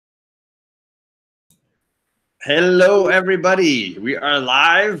Hello, everybody. We are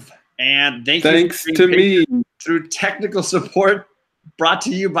live, and thanks to me through technical support brought to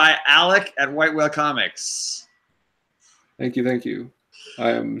you by Alec at White Whale Comics. Thank you.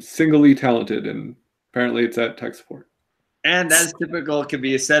 I am singly talented, and apparently it's at tech support. And as typical can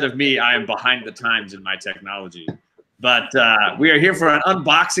be said of me, I am behind the times in my technology. But we are here for an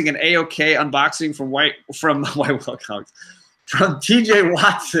unboxing, an AOK unboxing from White Whale Comics. From TJ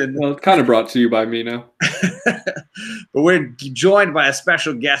Watson. Well, it's kind of brought to you by me now. But we're joined by a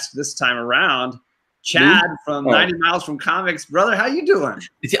special guest this time around, Chad from 90 Miles from Comics. Brother, how you doing?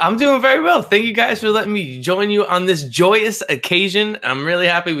 I'm doing very well. Thank you guys for letting me join you on this joyous occasion. I'm really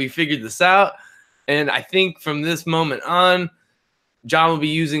happy we figured this out. And I think from this moment on, John will be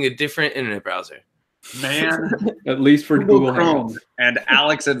using a different internet browser. Man. At least for Google Chrome. And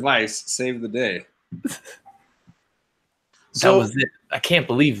Alec's advice saved the day. So, that was it. I can't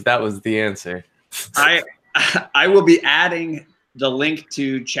believe that was the answer. I will be adding the link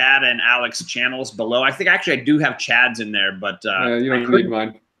to Chad and Alec's channels below. I think actually I do have Chad's in there, but you don't need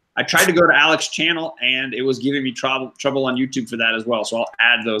mine. I tried to go to Alec's channel, and it was giving me trouble on YouTube for that as well. So I'll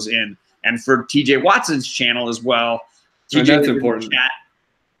add those in. And for TJ Watson's channel as well. TJ, that's important.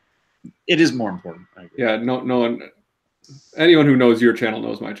 It is more important. Yeah, no one, anyone who knows your channel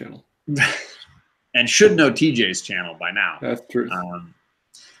knows my channel. And should know TJ's channel by now. That's true.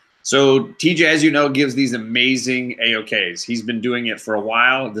 So TJ, as you know, gives these amazing AOKs. He's been doing it for a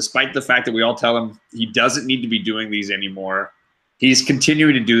while, despite the fact that we all tell him he doesn't need to be doing these anymore. He's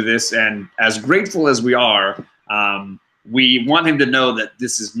continuing to do this, and as grateful as we are, we want him to know that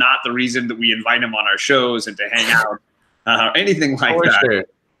this is not the reason that we invite him on our shows and to hang out or anything like that. Sure.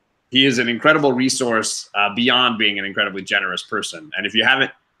 He is an incredible resource beyond being an incredibly generous person. And if you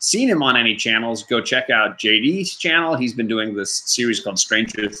haven't seen him on any channels, go check out JD's channel. He's been doing this series called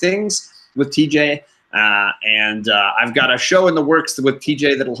Stranger Things with TJ. And I've got a show in the works with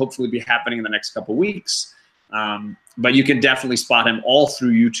TJ that'll hopefully be happening in the next couple weeks. But you can definitely spot him all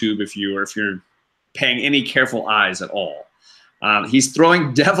through YouTube if you're paying any careful eyes at all. He's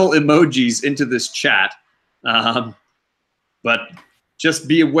throwing devil emojis into this chat. But just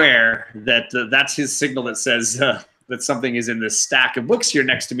be aware that that's his signal that says that something is in this stack of books here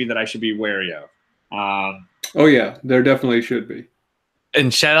next to me that I should be wary of. Oh yeah, there definitely should be.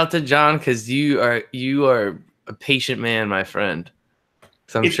 And shout out to John, because you are a patient man, my friend.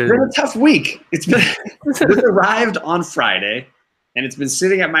 So It's been a tough week. This arrived on Friday, and it's been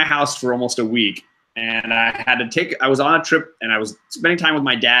sitting at my house for almost a week. And I was on a trip, and I was spending time with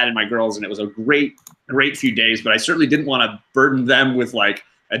my dad and my girls, and it was a great few days. But I certainly didn't want to burden them with like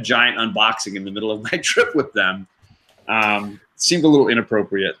a giant unboxing in the middle of my trip with them. Seemed a little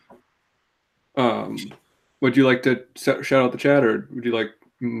inappropriate. Would you like to shout out the chat, or would you like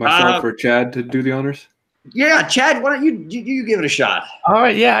myself or Chad to do the honors? Yeah, Chad, why don't you give it a shot? All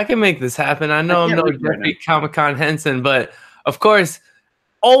right, yeah, I can make this happen. I know I'm no Jeffrey Comic-Con Henson, but of course,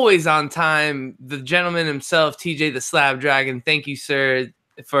 always on time, the gentleman himself, TJ the Slab Dragon. Thank you, sir,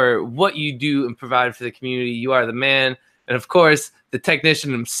 for what you do and provide for the community. You are the man. And of course, the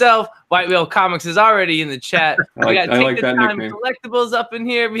technician himself, White Whale Comics, is already in the chat. We got Take the Time Collectibles up in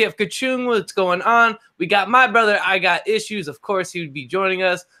here. We have Kachung, what's going on? We got my brother, I Got Issues. Of course, he would be joining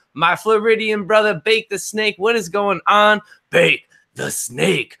us. My Floridian brother, Bake the Snake. What is going on? Bake the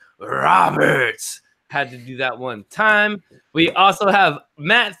Snake Roberts. Had to do that one time. We also have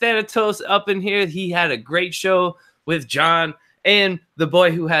Matt Thanatos up in here. He had a great show with John and the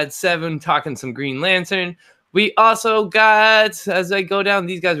boy who had 7 talking some Green Lantern. We also got, as I go down,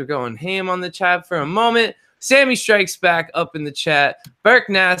 these guys are going ham on the chat for a moment. Sammy Strikes Back up in the chat. Burke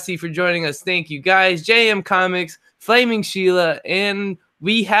Nasty for joining us. Thank you, guys. JM Comics, Flaming Sheila, and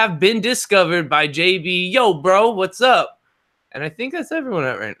we have been discovered by JB. Yo, bro, what's up? And I think that's everyone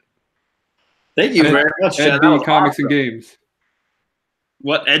out right now. Thank you very much. Ed D, Comics and Games.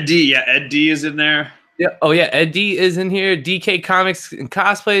 What, Ed D? Yeah, Ed D is in there. Yeah. Oh, yeah, Ed D is in here. DK Comics and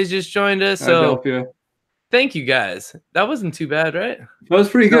Cosplay has just joined us. So thank you, guys. That wasn't too bad, right? That was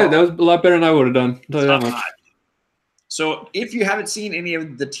pretty good. That was a lot better than I would have done. I'll tell you that much. So if you haven't seen any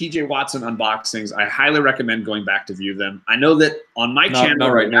of the TJ Watson unboxings, I highly recommend going back to view them. I know that on my channel.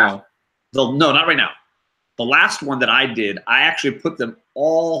 Not right now. No, not right now. The last one that I did, I actually put them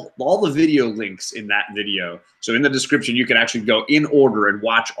all the video links in that video. So in the description, you can actually go in order and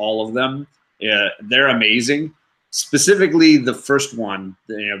watch all of them. They're amazing. Specifically, the first one,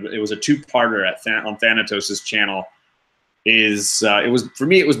 it was a 2-parter on Thanatos' channel. For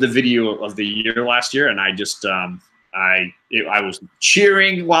me, it was the video of the year last year, and I just I was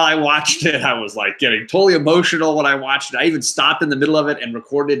cheering while I watched it. I was like getting totally emotional when I watched it. I even stopped in the middle of it and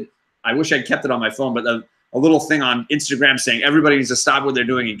recorded. I wish I'd kept it on my phone, but a little thing on Instagram saying everybody needs to stop what they're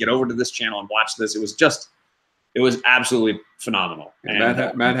doing and get over to this channel and watch this. It was absolutely phenomenal.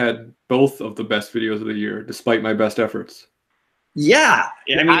 And Matt had both of the best videos of the year, despite my best efforts. Yeah,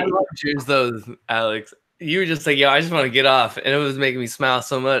 I mean, I love yours, those, Alex. You were just like, yo, I just want to get off, and it was making me smile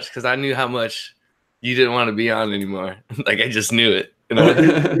so much because I knew how much you didn't want to be on anymore. Like I just knew it. You know? I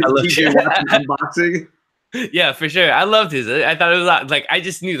love TJ watching unboxing. Yeah, for sure. I loved his. I thought it was like I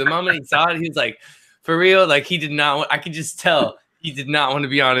just knew the moment he saw it, he was like, for real. Like he did not. I could just tell he did not want to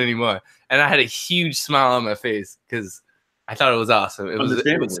be on anymore, and I had a huge smile on my face because I thought it was awesome.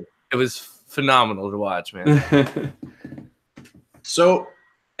 It was phenomenal to watch, man. So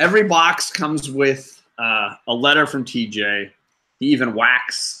every box comes with a letter from TJ. He even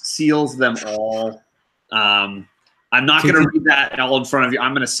wax seals them all. I'm not going to read that all in front of you.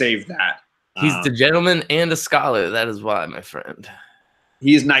 I'm going to save that. He's the gentleman and a scholar. That is why, my friend.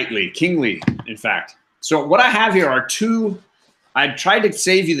 He is knightly, kingly, in fact. So what I have here are two. I tried to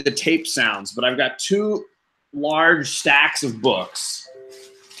save you the tape sounds, but I've got two large stacks of books,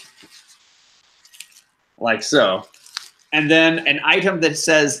 like so. And then an item that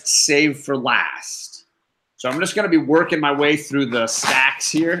says save for last. So I'm just going to be working my way through the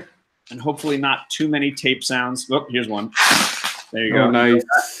stacks here and hopefully not too many tape sounds. Oh, here's one. There you go.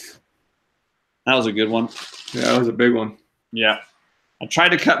 Nice. That was a good one. Yeah, that was a big one. Yeah. I tried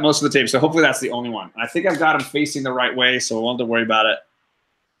to cut most of the tape, so hopefully that's the only one. I think I've got them facing the right way, so we won't have to worry about it.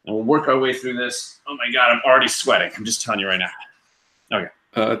 And we'll work our way through this. Oh, my God, I'm already sweating. I'm just telling you right now. Okay.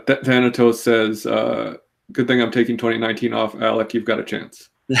 Thanatos says, good thing I'm taking 2019 off, Alec. You've got a chance.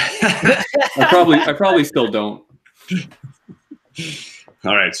 I probably still don't.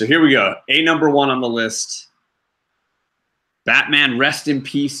 All right, so here we go. number 1 on the list. Batman Rest in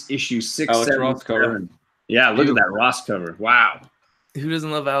Peace issue 677. Yeah, look at that Ross cover. Wow. Who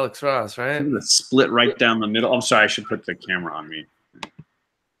doesn't love Alex Ross, right? Split right down the middle. I'm sorry, I should put the camera on me.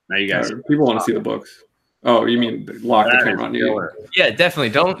 Now you guys. People want to see the books. Oh, you mean lock the camera on you? Yeah, definitely.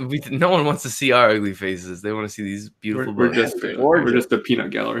 No one wants to see our ugly faces. They want to see these beautiful books. We're just a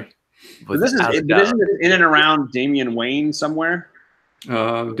peanut gallery. But this is in and around Damian Wayne somewhere.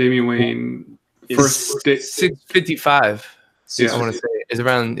 Damian Wayne first 655. Yeah, I want to say is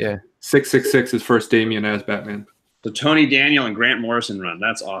around 666 is first Damian as Batman. The Tony Daniel and Grant Morrison run.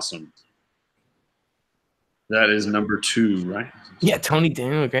 That's awesome. That is number 2, right? Yeah, Tony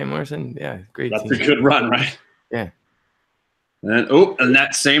Daniel and Grant Morrison. Yeah, great. That's a good run, right? Yeah. And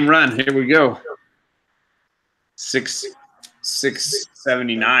that same run. Here we go.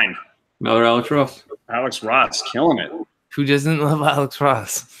 679. Another Alex Ross. Alex Ross killing it. Who doesn't love Alex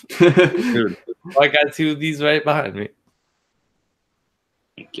Ross? Dude. I got 2 of these right behind me.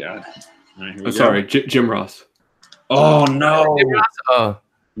 Thank God. Right, sorry, Jim Ross. Oh no! Oh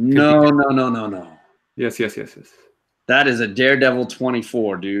no! Yes. That is a Daredevil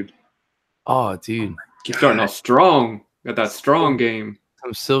 24, dude. Oh, dude, starting off strong. Got that strong game.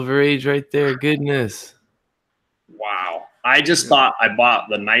 Some Silver Age right there. Goodness. Wow! I just thought I bought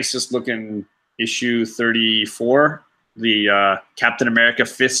the nicest looking issue 34, the Captain America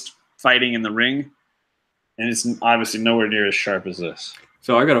fist fighting in the ring, and it's obviously nowhere near as sharp as this.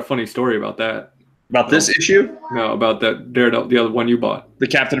 So I got a funny story about that. About this issue? No, about that Daredevil, the other one you bought. The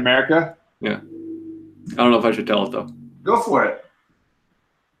Captain America? Yeah. I don't know if I should tell it though. Go for it.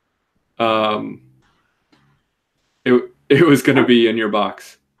 It was going to be in your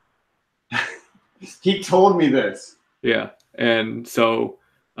box. He told me this. Yeah, and so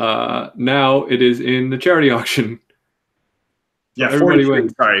now it is in the charity auction. Yeah, everybody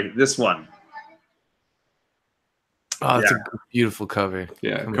wins. Sorry, this one. Oh, it's a beautiful cover.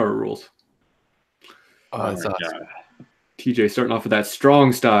 Yeah, cover rules. Oh, that's awesome. TJ starting off with that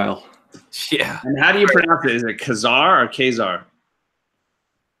strong style. Yeah. And how do you pronounce it? Is it Khazar or Khazar?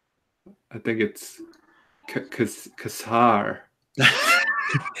 I think it's Khazar.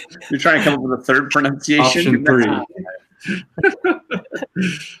 You're trying to come up with a third pronunciation? Option 3.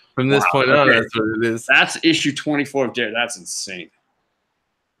 From this point on, that's what it is. That's issue 24 of Jared. That's insane.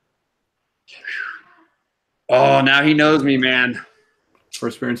 Oh, now he knows me, man.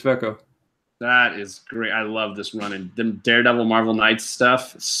 First appearance of Echo. That is great. I love this run. And the Daredevil Marvel Knights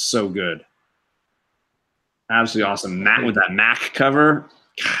stuff is so good. Absolutely awesome. Matt with that Mac cover.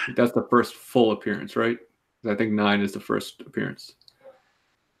 That's the first full appearance, right? I think 9 is the first appearance.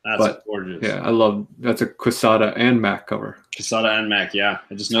 That's gorgeous. Yeah, I love that's a Quesada and Mac cover. Quesada and Mac, yeah.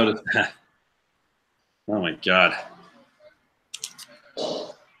 I just noticed that. Oh my God.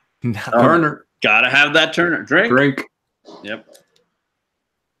 Turner. Gotta have that Turner. Drink. Yep.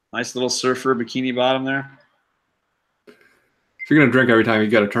 Nice little surfer bikini bottom there. you're gonna drink every time you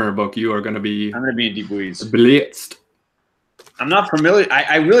get a Turner book, you are gonna be. I'm gonna be in deep weeds. Blitzed. I'm not familiar.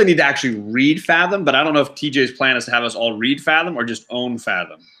 I really need to actually read Fathom, but I don't know if TJ's plan is to have us all read Fathom or just own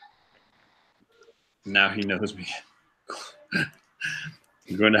Fathom. Now he knows me.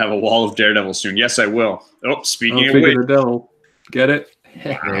 I'm going to have a wall of Daredevil soon. Yes, I will. Oh, speaking of which. The devil. Get it?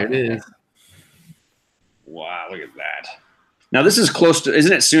 There it is. Wow, look at that. Now, this is close to,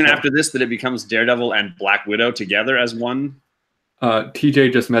 isn't it soon after this that it becomes Daredevil and Black Widow together as one?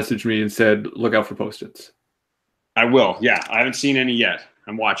 TJ just messaged me and said, look out for Post-its. I will. Yeah, I haven't seen any yet.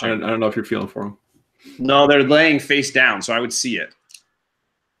 I'm watching. I don't know if you're feeling for them. No, they're laying face down, so I would see it.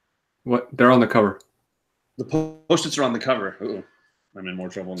 What? They're on the cover. The Post-its are on the cover. Ooh, I'm in more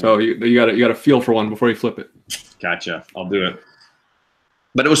trouble now. So you gotta feel for one before you flip it. Gotcha. I'll do it.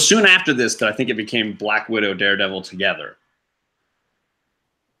 But it was soon after this that I think it became Black Widow, Daredevil together.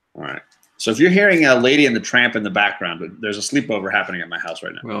 All right. So if you're hearing a Lady and the Tramp in the background, there's a sleepover happening at my house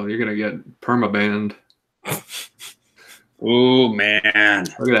right now. Well, you're gonna get perma-banned. Oh man!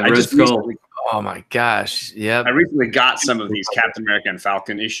 Look at that red skull. Oh my gosh! Yeah. I recently got some of these Captain America and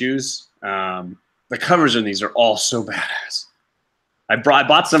Falcon issues. The covers on these are all so badass. I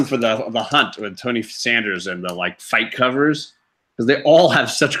bought some for the hunt with Tony Sanders and the like fight covers because they all have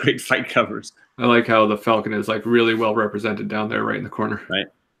such great fight covers. I like how the Falcon is like really well represented down there, right in the corner. Right.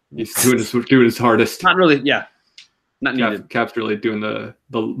 He's doing his hardest. Not really. Yeah. Not needed. Cap's really doing the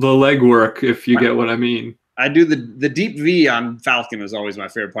leg work, if you get what I mean. I do the deep V on Falcon is always my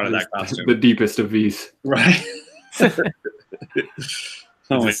favorite part of that costume. The deepest of V's. Right.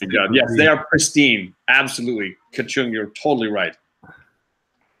 Oh my God. Yes, they are pristine. Absolutely. Kachung, you're totally right.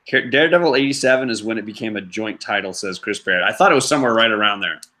 Daredevil 87 is when it became a joint title, says Chris Barrett. I thought it was somewhere right around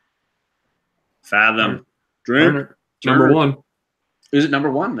there. Fathom. Turner. Number 1. Is it number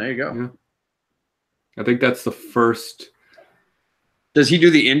 1? There you go. Yeah. I think that's the first. Does he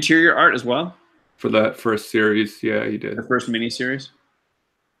do the interior art as well? For that first series, yeah, he did. The first miniseries?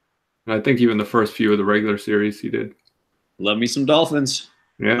 And I think even the first few of the regular series he did. Love me some dolphins.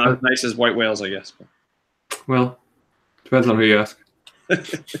 Yeah. Not as nice as white whales, I guess. Well, depends on who you ask.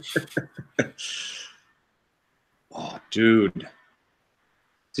 Oh, dude.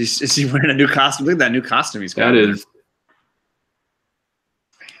 Is he wearing a new costume? Look at that new costume he's got. That is.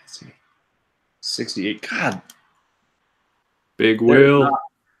 Fancy. 68. God. Big Will.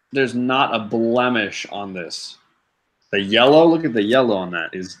 There's not a blemish on this. The yellow, look at the yellow on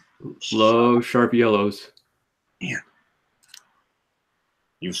that. Is low, sharp yellows. Man.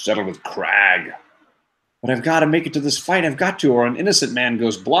 You've settled with Crag. But I've got to make it to this fight. I've got to, or an innocent man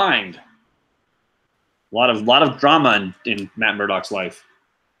goes blind. A lot of drama in Matt Murdock's life.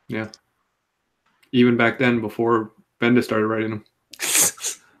 Yeah. Even back then, before Bendis started writing them.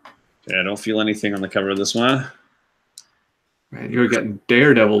 Yeah, I don't feel anything on the cover of this one. Man, you're getting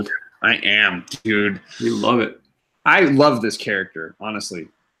daredeviled. I am, dude. You love it. I love this character, honestly.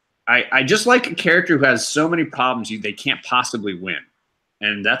 I just like a character who has so many problems they can't possibly win.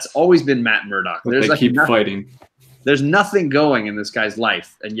 And that's always been Matt Murdock. But they keep fighting. There's nothing going in this guy's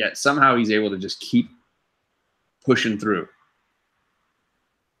life, and yet somehow he's able to just keep pushing through.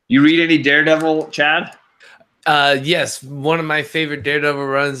 You read any Daredevil, Chad? Yes. One of my favorite Daredevil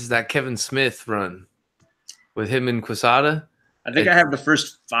runs is that Kevin Smith run with him and Quesada. I think I have the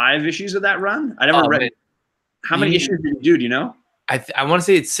first 5 issues of that run. I never read it. How many issues did you do? Do you know? I want to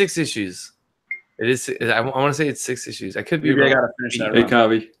say it's 6 issues. It is. I want to say it's 6 issues. I could be wrong. I gotta finish that. Hey,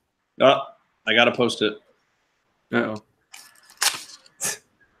 Kavi. Oh, I gotta post it. Uh-oh.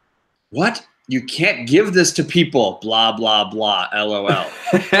 What? You can't give this to people. Blah blah blah. LOL.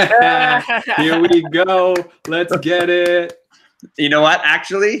 Here we go. Let's get it. You know what?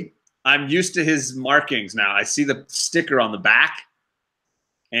 Actually, I'm used to his markings now. I see the sticker on the back,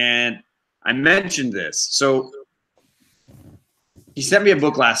 and I mentioned this. So he sent me a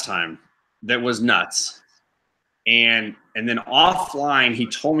book last time that was nuts, and then offline he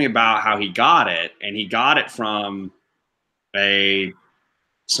told me about how he got it, and he got it from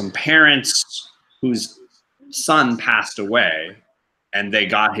some parents whose son passed away, and they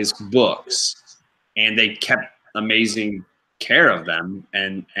got his books, and they kept amazing care of them,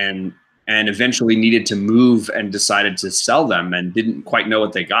 and eventually needed to move and decided to sell them and didn't quite know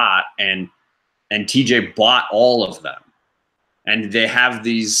what they got, and TJ bought all of them, and they have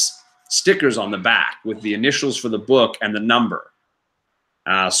these stickers on the back with the initials for the book and the number.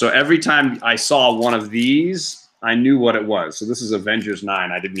 So every time I saw one of these, I knew what it was. So this is Avengers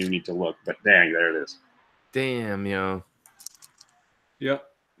 9. I didn't even need to look, but dang, there it is. Damn, yo. Yep.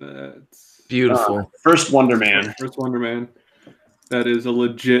 That's beautiful. First Wonder Man. First Wonder Man. That is a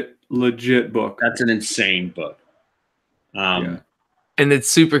legit book. That's an insane book. Yeah. And it's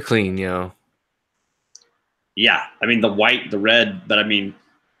super clean, yo. Yeah, I mean the white, the red, but I mean,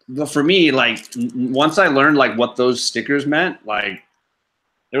 for me, like once I learned like what those stickers meant, like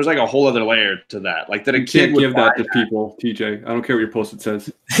there was like a whole other layer to that. Like that You a kid can't would give buy that to people, TJ. I don't care what your post-it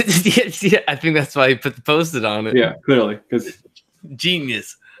says. Yeah, I think that's why he put the post-it on it. Yeah, clearly, because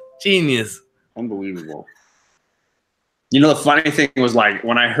Genius. Unbelievable. You know, the funny thing was like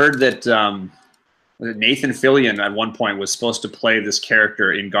when I heard that Nathan Fillion at one point was supposed to play this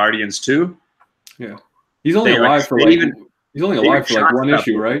character in Guardians 2. yeah, he's only alive for like one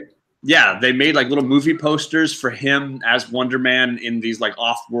issue, right? Yeah, they made like little movie posters for him as Wonder Man in these like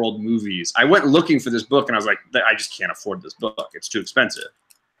off-world movies. I went looking for this book and I was like, I just can't afford this book. It's too expensive.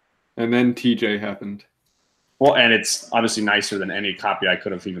 And then TJ happened. Well, and it's obviously nicer than any copy I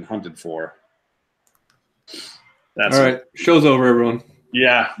could have even hunted for. All right, show's over, everyone.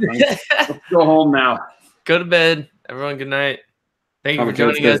 Yeah, let's go home now. Go to bed, everyone. Good night. Thank you for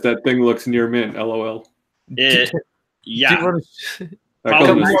Comic joining us. That thing looks near mint. LOL. Yeah.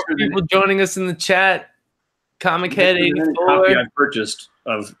 Couple more people joining us in the chat. Comic Head 84. I purchased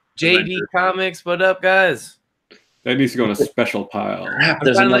of JD Comics. What up, guys? That needs to go in a special pile. I'm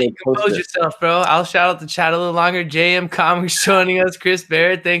trying to let you compose yourself, bro. I'll shout out the chat a little longer. JM Comics joining us. Chris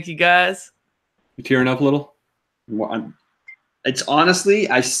Barrett, thank you, guys. You tearing up a little? Well, it's honestly,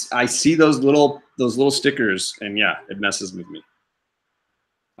 I see those little stickers, and yeah, it messes with me.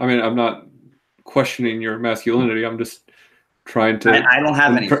 I mean, I'm not questioning your masculinity. I'm just trying to. I don't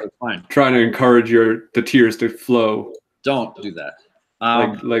have any. So it's fine. Trying to encourage the tears to flow. Don't do that.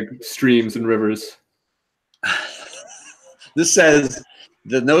 Like streams and rivers.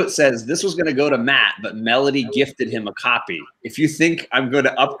 The note says this was going to go to Matt, but Melody gifted him a copy. If you think I'm going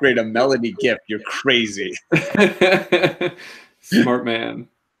to upgrade a Melody gift, you're crazy. Smart man.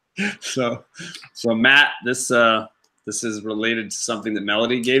 So Matt, this is related to something that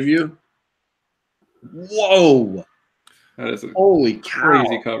Melody gave you. Whoa! That is a holy cow.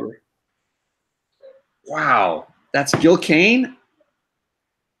 Crazy cover. Wow, that's Gil Kane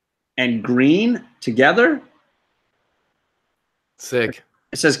and Green together. Sick.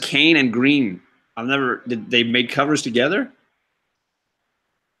 It says Kane and Green. Did they make covers together?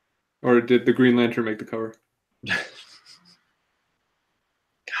 Or did the Green Lantern make the cover? God,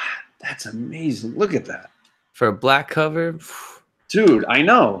 that's amazing. Look at that. For a black cover? Dude, I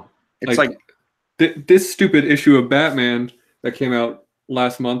know. It's like this stupid issue of Batman that came out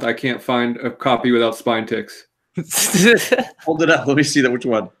last month. I can't find a copy without spine ticks. Hold it up. Let me see that. Which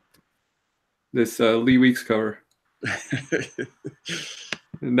one? This Lee Weeks cover.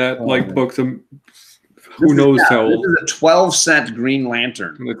 And that book's who knows how old. This is a 12-cent Green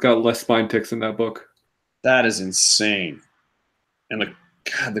Lantern. And it's got less spine ticks in that book. That is insane. And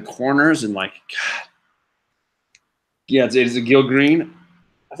the corners and God. Yeah, is it Gil Green?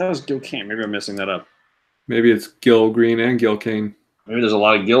 I thought it was Gil Kane. Maybe I'm messing that up. Maybe it's Gil Green and Gil Kane. Maybe there's a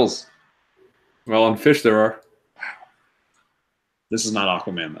lot of Gils. Well, on Fish there are. This is not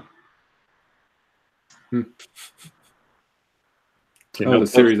Aquaman though. Okay, a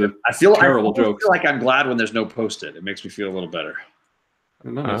series of terrible jokes. I feel like I'm glad when there's no post-it. It makes me feel a little better.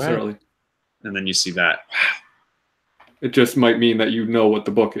 Not necessarily. Right. And then you see that. Wow. It just might mean that you know what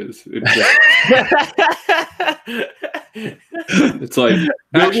the book is. It's like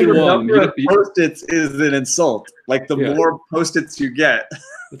action one. Post-its is an insult. Like the more post-its you get.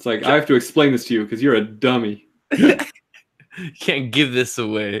 It's like I have to explain this to you because you're a dummy. You can't give this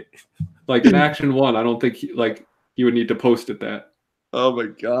away. Like in action one, I don't think he would need to post it that. Oh my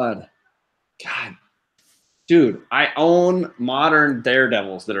god. Dude, I own modern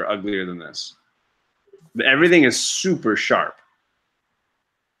Daredevils that are uglier than this. Everything is super sharp.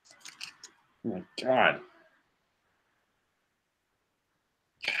 Oh my god.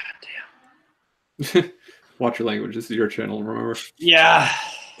 God damn. Watch your language. This is your channel, remember? Yeah.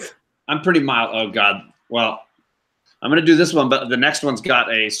 I'm pretty mild. Oh god. Well, I'm going to do this one, but the next one's got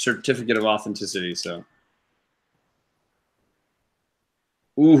a certificate of authenticity, so.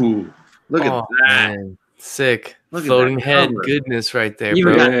 Ooh, look at that. Man. Sick. Look floating head cover. Goodness right there,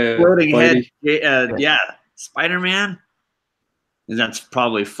 even bro. Got floating head. Yeah. Spider-Man. And that's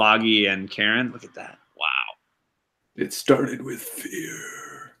probably Foggy and Karen. Look at that. Wow. It started with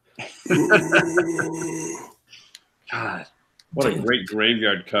fear. God, what a great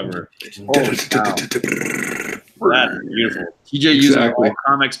graveyard cover. Holy cow. That's beautiful. TJ using all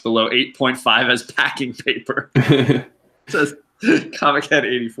comics below 8.5 as packing paper. It says Comic Head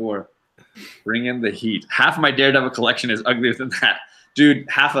 84. Bring in the heat. Half of my Daredevil collection is uglier than that. Dude,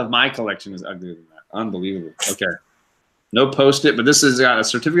 half of my collection is uglier than that. Unbelievable. Okay. No post-it, but this has got a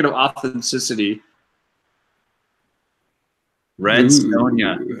certificate of authenticity. Red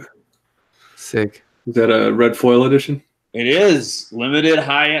Sonia. Sick. Is that a red foil edition? It is limited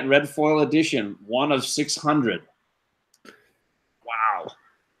high-end red foil edition, 1 of 600. Wow.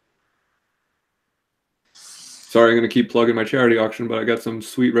 Sorry, I'm going to keep plugging my charity auction, but I got some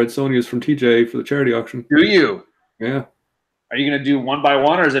sweet red Sonias from TJ for the charity auction. Do you? Yeah. Are you going to do one by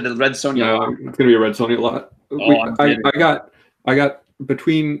one, or is it a red Sonia? No, it's going to be a red Sonia lot. Oh, I got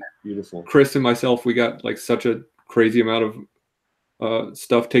between beautiful Chris and myself, we got like such a crazy amount of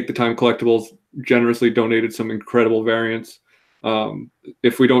stuff. Take the Time Collectibles generously donated some incredible variants.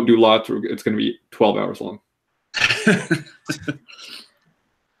 If we don't do lots, it's going to be 12 hours long.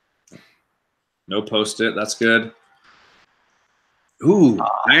 No post-it. That's good. Ooh,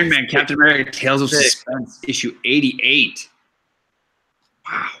 Iron Man, Captain America, Tales of Suspense, issue 88.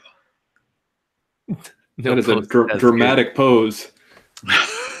 Wow. That is a dramatic pose.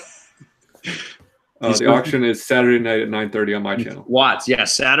 The auction is Saturday night at 9:30 on my channel. Watts, yeah,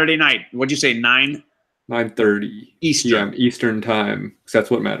 Saturday night. What'd you say, 9:30 Eastern. PM Eastern time, because that's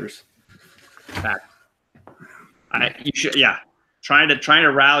what matters. You should, yeah. Trying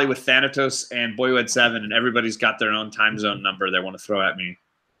to rally with Thanatos and Boyhood 7, and everybody's got their own time zone number they want to throw at me.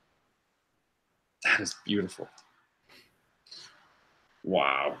 That is beautiful.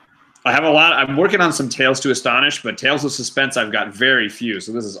 Wow. I have a lot. I'm working on some Tales to Astonish, but Tales of Suspense I've got very few,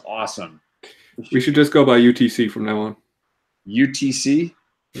 so this is awesome. We should just go by UTC from now on. UTC?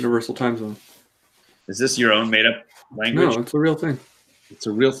 Universal Time Zone. Is this your own made-up language? No, it's a real thing. It's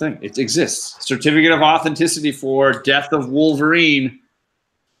a real thing. It exists. Certificate of authenticity for Death of Wolverine.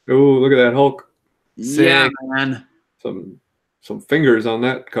 Oh, look at that Hulk. Sick. Yeah, man. Some fingers on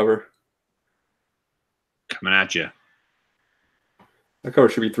that cover. Coming at you. That cover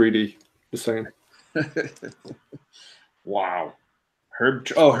should be 3D. Just saying. Wow. Herb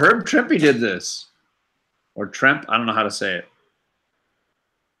Trimpe did this. Or Tremp. I don't know how to say it.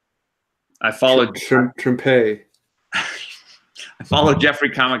 I followed Trimpe. I follow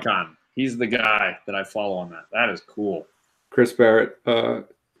Jeffrey Comic-Con. He's the guy that I follow on that. That is cool. Chris Barrett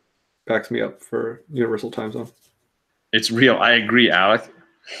backs me up for Universal Time Zone. It's real. I agree, Alec.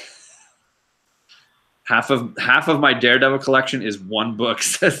 Half of my Daredevil collection is one book,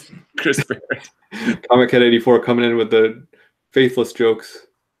 says Chris Barrett. Comic Head 84 coming in with the faithless jokes.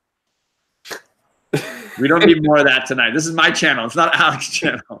 We don't need more of that tonight. This is my channel. It's not Alec's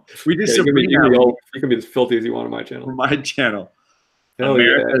channel. We do you can be as filthy as you want on my channel. My channel. Hell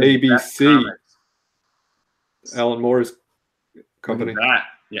yeah. ABC. Alan Moore's company. That.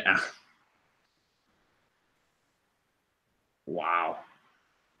 Yeah. Wow.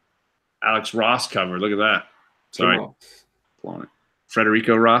 Alex Ross cover. Look at that. Sorry. Blowing it.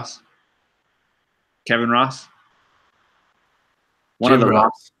 Federico Ross. Kevin Ross. One of the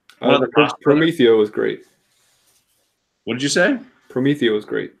Ross. Prometheo was great. What did you say? Prometheo was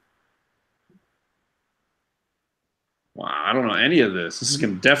great. Wow, I don't know any of this. This is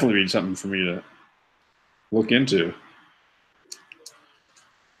going to definitely be something for me to look into.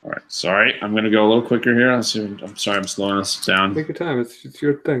 All right, sorry. I'm going to go a little quicker here. I'm sorry I'm slowing us down. Take your time. It's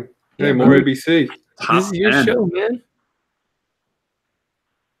your thing. Hey, more ABC. This is your show, man.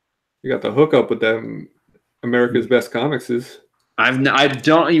 You got the hookup with them America's Best Comics is. I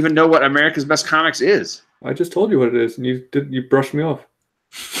don't even know what America's Best Comics is. I just told you what it is, and you brushed me off.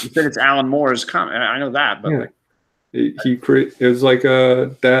 You said it's Alan Moore's comic. I know that, but yeah. It was like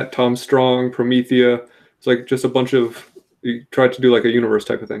that Tom Strong, Promethea. It's like just a bunch of. He tried to do like a universe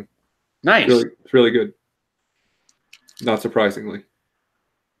type of thing. Nice. It's really good. Not surprisingly.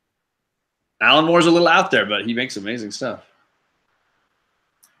 Alan Moore's a little out there, but he makes amazing stuff.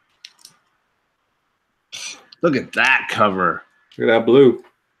 Look at that cover. Look at that blue.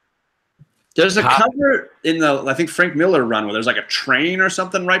 There's a cover in the, I think, Frank Miller run where there's like a train or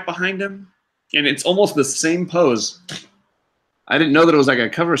something right behind him. And it's almost the same pose. I didn't know that it was like a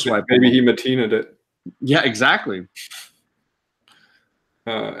cover swipe. Maybe he Matina'd it. Yeah, exactly.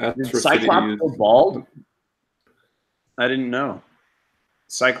 Cyclops go bald? I didn't know.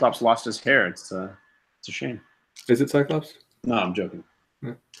 Cyclops lost his hair. It's a shame. Is it Cyclops? No, I'm joking.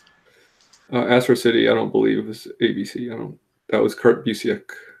 Yeah. Astro City, I don't believe it was ABC. That was Kurt Busiek.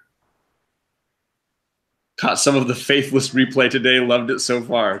 Caught some of the Faithless replay today. Loved it so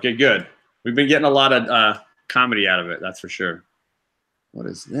far. Okay, good. We've been getting a lot of comedy out of it. That's for sure. What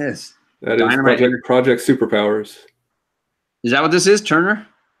is this? That is Project Superpowers. Is that what this is, Turner?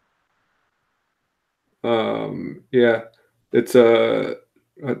 Yeah, it's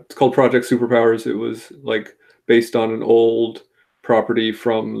called Project Superpowers. It was like based on an old property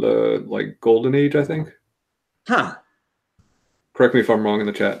from the like Golden Age, I think. Huh. Correct me if I'm wrong in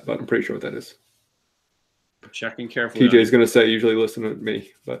the chat, but I'm pretty sure what that is. Checking carefully. TJ's going to say usually listen to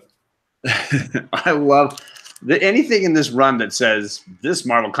me, but I love anything in this run that says this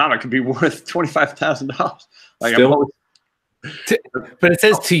Marvel comic could be worth $25,000. Like, still, but it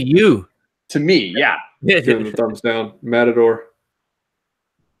says to you, to me, yeah. giving the thumbs down. Matador.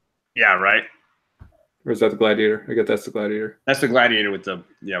 Yeah, right. Or is that the Gladiator? I guess that's the Gladiator. That's the Gladiator with the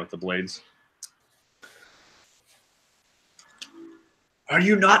blades. Are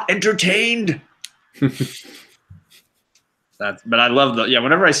you not entertained? But I love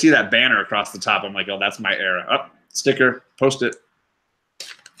whenever I see that banner across the top, I'm like, oh, that's my era. Up, sticker, post it.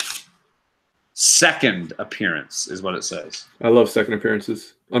 Second appearance is what it says. I love second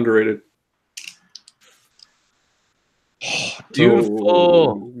appearances. Underrated. Beautiful.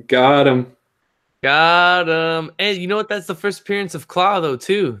 Oh, got him. Got him. And you know what? That's the first appearance of Claw, though,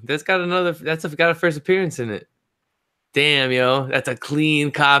 too. That's got a first appearance in it. Damn, yo. That's a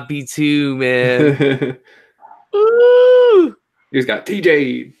clean copy, too, man. Ooh. He's got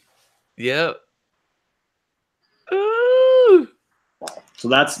TJ. Yep. Ooh. So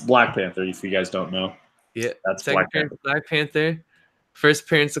that's Black Panther, if you guys don't know. Yeah. That's Second appearance of Black Panther. First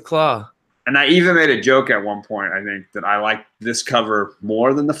appearance of Claw. And I even made a joke at one point, I think, that I like this cover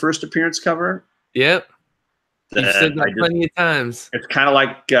more than the first appearance cover. Yep. You've said that plenty of times. It's kind of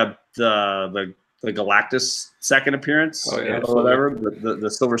like the Galactus second appearance, or whatever.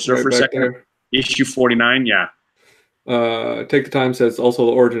 The Silver Surfer second issue 49. Yeah. Take the Time says also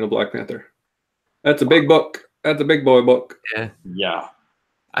the origin of Black Panther. That's a big book. That's a big boy book. Yeah. Yeah.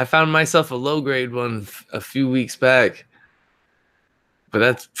 I found myself a low grade one a few weeks back. But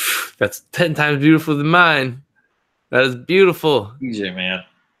that's 10 times beautiful than mine. That is beautiful. EJ, man.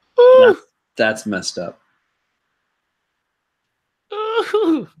 Ooh. That's messed up.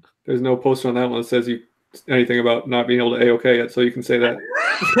 Ooh. There's no poster on that one that says anything about not being able to AOK yet, so you can say that.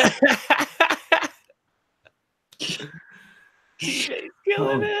 He's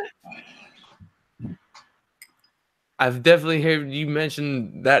killing it. I've definitely heard you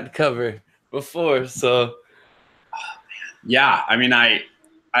mention that cover before, so. Yeah, I mean, I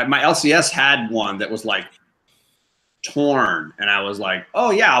my LCS had one that was like torn, and I was like,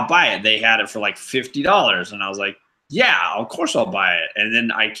 oh yeah, I'll buy it. They had it for like $50, and I was like, yeah, of course I'll buy it. And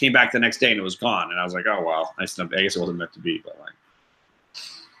then I came back the next day and it was gone, and I was like, oh well, I guess it wasn't meant to be, but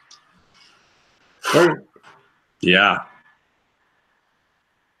like, yeah,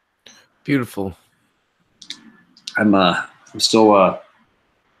 beautiful. I'm still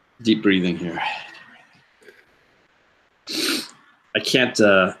deep breathing here. I can't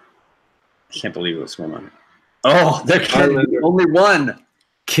believe what's going on. Oh, they're only one.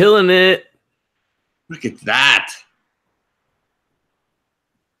 Killing it. Look at that.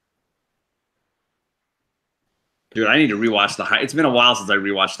 Dude, I need to rewatch it's been a while since I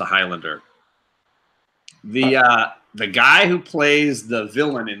rewatched The Highlander. The guy who plays the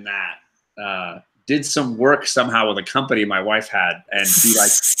villain in that did some work somehow with a company my wife had, and he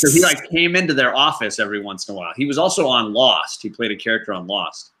came into their office every once in a while. He was also on Lost. He played a character on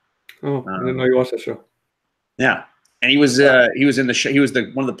Lost. Oh, I didn't know you watched that show. Yeah, and he was one of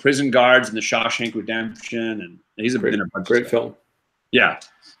the prison guards in the Shawshank Redemption, and he's been a bunch great film. Yeah,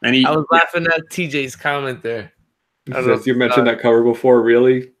 and I was laughing at TJ's comment there. As you mentioned that cover before,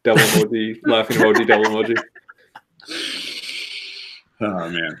 really? Devil emoji, laughing emoji, devil emoji. Oh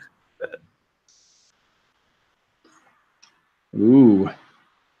man. Ooh.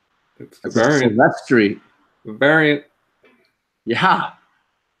 It's the variant. Silvestri. Variant. Yeah. I've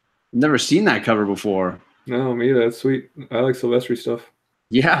never seen that cover before. No, me either. That's sweet. I like Silvestri stuff.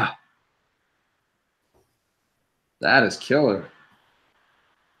 Yeah. That is killer.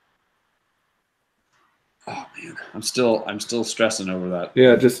 Oh man. I'm still stressing over that.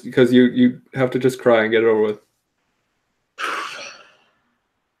 Yeah, just because you have to just cry and get it over with.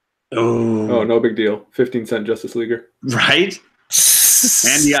 Oh, no big deal. 15-cent Justice Leaguer. Right?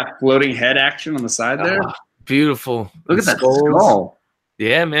 And you got floating head action on the side there. Beautiful. Look at that skull.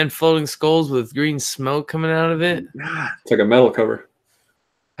 Yeah, man. Floating skulls with green smoke coming out of it. God. It's like a metal cover.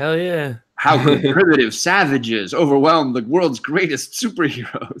 Hell yeah. How could primitive savages overwhelm the world's greatest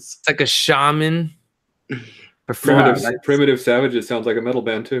superheroes? It's like a shaman. Primitive Savages sounds like a metal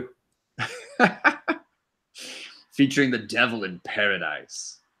band, too. Featuring the devil in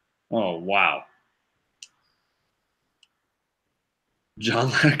paradise. Oh, wow.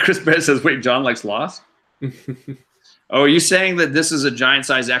 Chris Barrett says, wait, John likes Lost? Oh, are you saying that this is a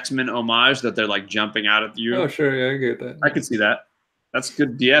giant-size X-Men homage that they're like jumping out at you? Oh, sure. Yeah, I get that. I can see that. That's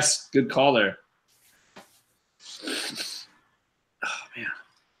good. Yes, good call there. Oh, man.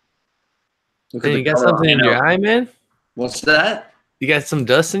 Hey, you got something in your eye, man? What's that? You got some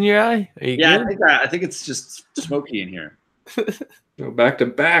dust in your eye? Are you Yeah, good? I think it's just smoky in here. Back to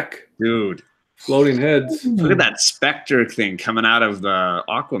back. Dude. Floating heads. Look at that specter thing coming out of the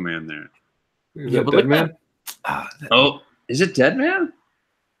Aquaman there. Is that Dead Man? Oh, is it Dead Man?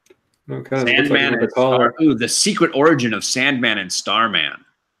 No, it kind of looks Sandman like and Star. Ooh, the secret origin of Sandman and Starman.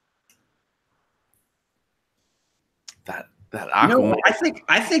 That Aquaman. You know,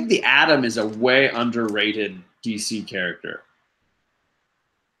 I think the Atom is a way underrated DC character.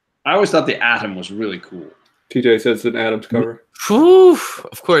 I always thought the Atom was really cool. TJ says it's an Adam's cover. Whew,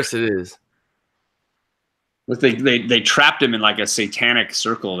 of course it is. Look, they trapped him in like a satanic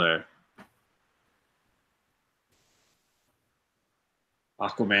circle there.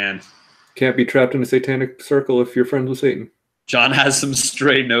 Aquaman. Can't be trapped in a satanic circle if you're friends with Satan. John has some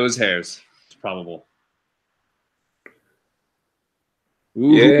stray nose hairs. It's probable.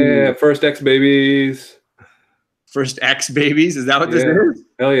 Ooh. Yeah, first X babies. First X babies? Is that what this is?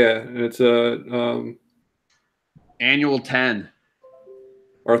 Hell yeah. It's a Annual 10.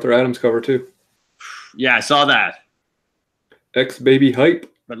 Arthur Adams cover too. Yeah, I saw that. X baby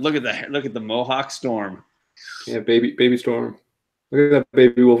hype. But look at the Mohawk Storm. Yeah, baby Storm. Look at that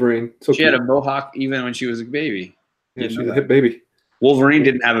baby Wolverine. So she had a mohawk even when she was a baby. Yeah, she's a hip baby. Wolverine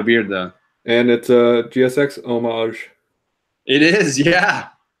didn't have a beard though. And it's a GSX homage. It is, yeah.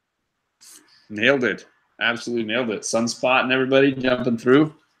 Nailed it. Absolutely nailed it. Sunspot and everybody jumping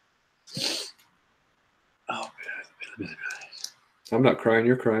through. Oh, good. I'm not crying.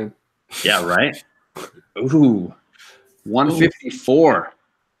 You're crying. Yeah, right? Ooh. 154.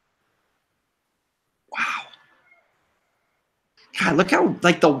 Wow. God, look how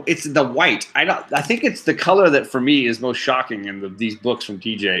it's the white. I think it's the color that for me is most shocking in these books from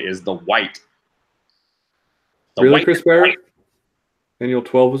TJ is the white. The really, white, Chris Barrett? Annual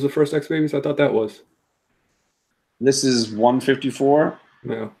 12 was the first X Babies? I thought that was. This is 154?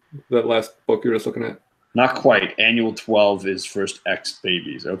 No, that last book you were just looking at. Not quite. Annual 12 is first X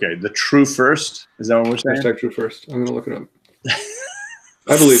Babies. Okay, the true first? Is that what we're saying? Hashtag true first. I'm going to look it up.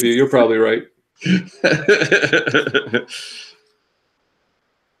 I believe you. You're probably right.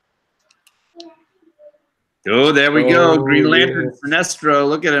 Oh, there we go. Green Lantern, yeah. Sinestro.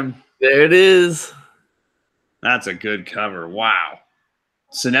 Look at him. There it is. That's a good cover. Wow.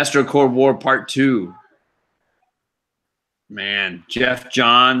 Sinestro Corps War Part 2. Man, Jeff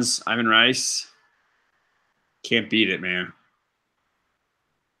Johns, Ivan Rice. Can't beat it, man.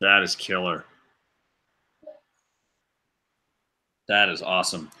 That is killer. That is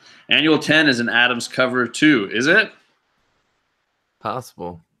awesome. Annual 10 is an Adams cover too, is it?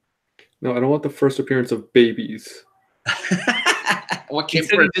 Possible. No, I don't want the first appearance of babies. What came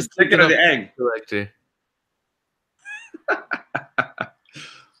first? Just chicken or the egg?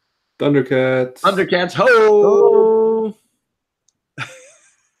 Thundercats. Thundercats, ho!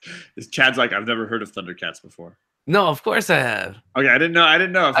 Chad's like, I've never heard of Thundercats before. No, of course I have. Okay, I didn't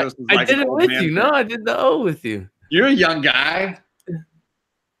know if this was like I did it with you. No, I did the O with you. You're a young guy,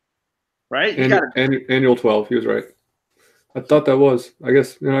 right? Annual 12. He was right. I thought that was. I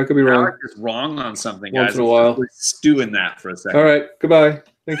guess I could be wrong. Alex is wrong on something. Once in a while. Stew in that for a second. All right. Goodbye.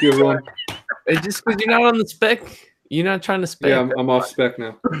 Thank you, everyone. It's just because you're not on the spec. You're not trying to spec. Yeah, I'm off spec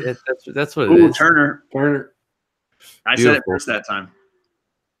now. Yeah, that's what it is. Turner. I said it Beautiful. first that time.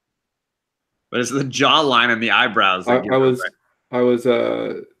 But it's the jawline and the eyebrows. I was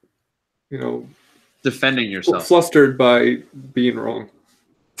defending yourself. Flustered by being wrong.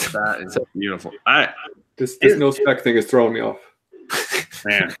 That is beautiful. This no spec thing is throwing me off.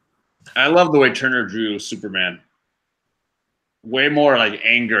 Man, I love the way Turner drew Superman. Way more like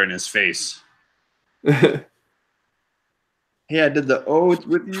anger in his face. Hey, I did the O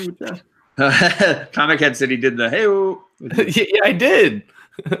with you. Comic Head said he did the hey-o. Yeah, I did.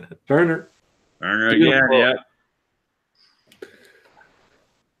 Turner again, yeah.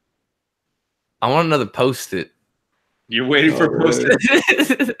 I want another Post-it. You're waiting for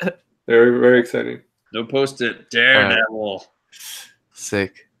Post-it. Very, very exciting. No Post-it. Daredevil. Right.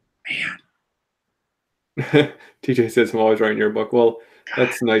 Sick. Man. TJ says I'm always writing your book. Well, God.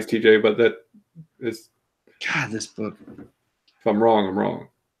 That's nice, TJ, but that is... God, this book. If I'm wrong, I'm wrong.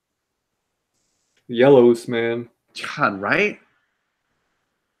 Yellows, man. God, right?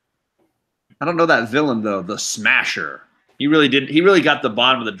 I don't know that villain, though. The Smasher. He really did. He really got the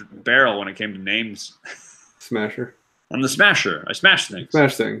bottom of the barrel when it came to names. Smasher. I'm the Smasher. I smash things.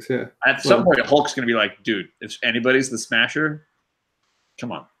 Smash things, yeah. At some point, Hulk's going to be like, dude, if anybody's the Smasher,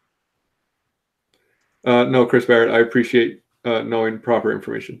 come on. No, Chris Barrett, I appreciate knowing proper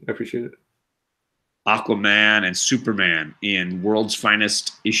information. I appreciate it. Aquaman and Superman in World's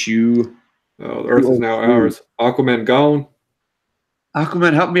Finest issue. Oh, the Earth is now ours. Aquaman gone.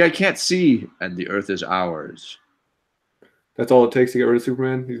 Aquaman, help me! I can't see, and the Earth is ours. That's all it takes to get rid of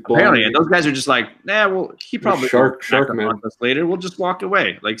Superman. He's blind. Apparently, and those guys are just like, nah. Well, he probably shark will man. us later. We'll just walk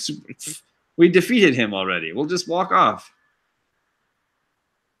away. Like we defeated him already. We'll just walk off.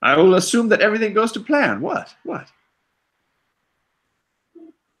 I will assume that everything goes to plan. What? What?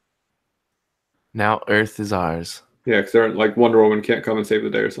 Now Earth is ours. Yeah, because they're like Wonder Woman can't come and save the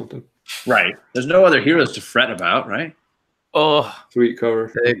day or something. Right. There's no other heroes to fret about, right? Oh, sweet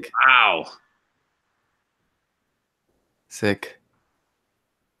cover. Sick. Wow. Sick.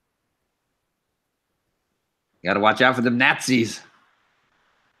 You got to watch out for them Nazis.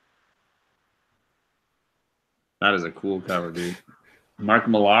 That is a cool cover, dude. Mark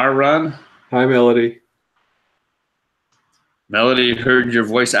Millar run. Hi, Melody. Melody heard your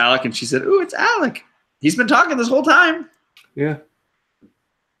voice, Alec, and she said, "Ooh, it's Alec. He's been talking this whole time." Yeah.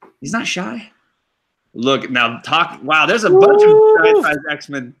 He's not shy. Look, now talk. Wow, there's a bunch of giant-sized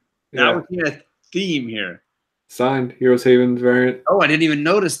X-Men. Now we're seeing a theme here. Signed, Heroes Haven's variant. Oh, I didn't even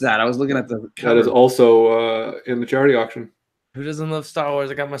notice that. I was looking at the cover. That is also in the charity auction. Who doesn't love Star Wars?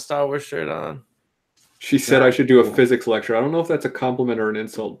 I got my Star Wars shirt on. She said I should do a physics lecture. I don't know if that's a compliment or an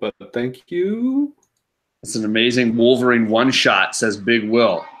insult, but thank you. It's an amazing Wolverine one-shot, says Big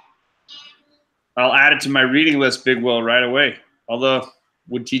Will. I'll add it to my reading list, Big Will, right away. Although,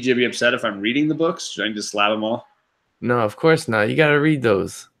 would TJ be upset if I'm reading the books? Should I just slap them all? No, of course not. You got to read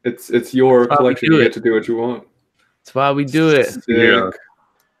those. It's your collection. You get to do what you want. That's why we do it. Yeah.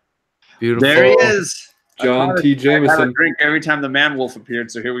 Beautiful. There he is. John T. Jameson. I had a drink every time the Man Wolf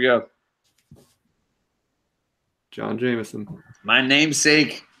appeared, so here we go. John Jameson. My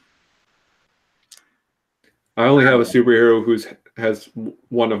namesake. I only have a superhero who has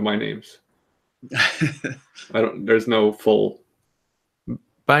one of my names. There's no full.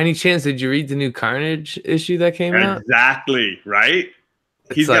 By any chance, did you read the new Carnage issue that came out? Exactly, right?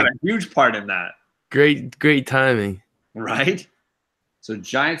 He's got a huge part in that. Great timing. Right? So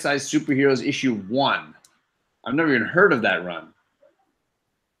Giant Size Superheroes issue 1. I've never even heard of that run.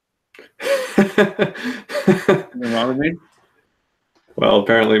 Anything wrong with me? Well,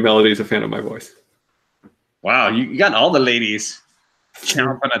 apparently Melody's a fan of my voice. Wow, you got all the ladies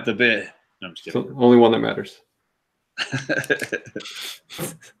chomping at the bit. No, I'm just kidding. The only one that matters.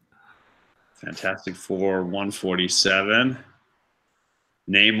 Fantastic Four 147.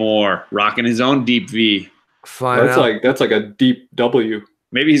 Namor rocking his own deep V. That's like a deep W.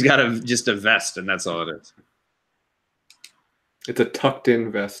 Maybe he's got just a vest and that's all it is. It's a tucked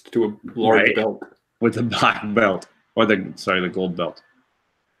in vest to a large belt. With the black belt. Or the gold belt.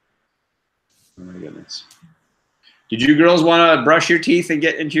 Oh my goodness. Did you girls want to brush your teeth and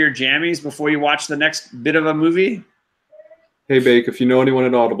get into your jammies before you watch the next bit of a movie? Hey, Bake, if you know anyone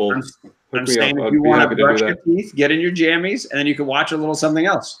at Audible, I'm saying if you want to brush your teeth, get in your jammies, and then you can watch a little something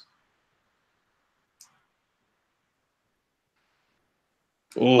else.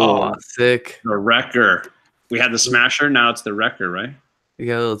 Oh, sick. The Wrecker. We had the Smasher, now it's the Wrecker, right? You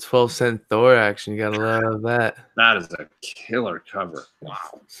got a little 12-cent Thor action. You got a lot of that. That is a killer cover.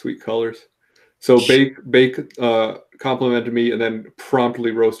 Wow. Sweet colors. So Bake complimented me and then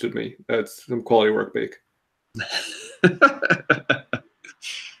promptly roasted me. That's some quality work, Bake.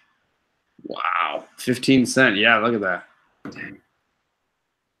 Wow. 15 cents. Yeah, look at that. Dang.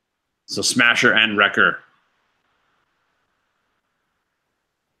 So Smasher and Wrecker.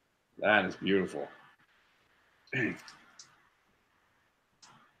 That is beautiful. Dang.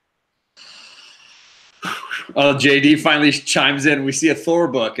 Oh, JD finally chimes in. We see a Thor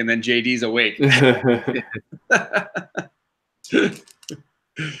book, and then JD's awake. There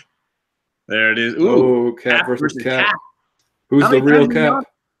it is. Ooh, oh, Cap versus Cap. Who's the real Cap?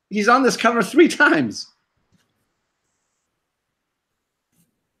 He's on this cover 3 times.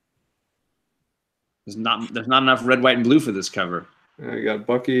 There's not enough red, white, and blue for this cover. You got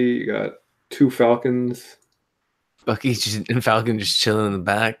Bucky. You got 2 Falcons. Bucky and Falcon just chilling in the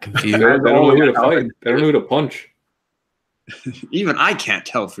back, confused. They don't know who to fight. They don't know who to punch. Even I can't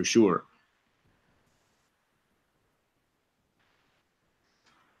tell for sure.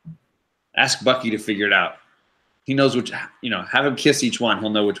 Ask Bucky to figure it out. He knows which, have him kiss each one. He'll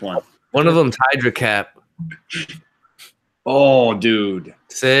know which one. One of them's Hydra Cap. Oh, dude.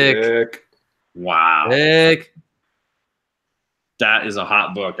 Sick. Wow. Sick. That is a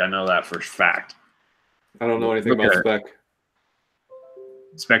hot book. I know that for a fact. I don't know anything about Spec.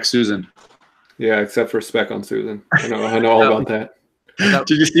 Spec Susan. Yeah, except for Spec on Susan. I know all about that.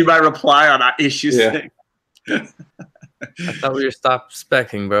 Did you see my reply on issue 6? I thought we were stopped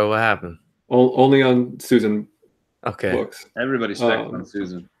specking, bro. What happened? Only on Susan books. Everybody specs on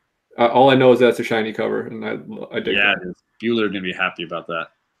Susan. All I know is that's a shiny cover, and I dig Yeah, that. Bueller gonna be happy about that.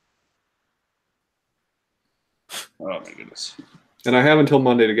 Oh my goodness. And I have until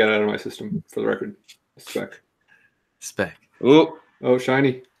Monday to get it out of my system, for the record. Spec. Oh,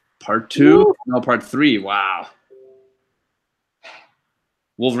 shiny. Part 2? No, part 3. Wow.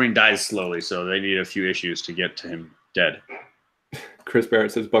 Wolverine dies slowly, so they need a few issues to get to him dead. Chris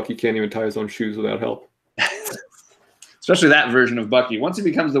Barrett says Bucky can't even tie his own shoes without help. Especially that version of Bucky. Once he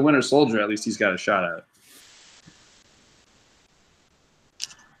becomes the Winter Soldier, at least he's got a shot at it.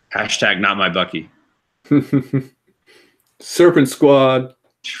 Hashtag not my Bucky. Serpent Squad.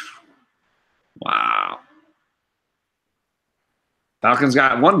 Wow. Falcon's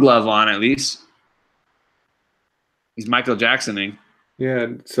got one glove on at least. He's Michael Jacksoning. Yeah,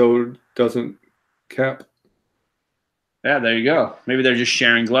 so doesn't Cap. Yeah, there you go. Maybe they're just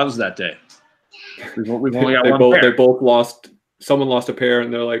sharing gloves that day. We've only got they one pair. They both lost. Someone lost a pair,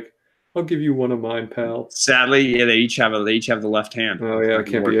 and they're like, "I'll give you one of mine, pal." Sadly, yeah, they each have the left hand. Oh yeah,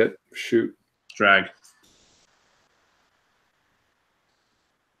 can't be it. Shoot. Drag.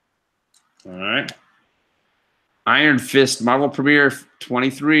 All right. Iron Fist Marvel Premiere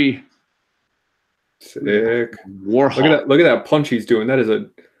 23. Sick. Warhawk. Look at that punch he's doing. That is a.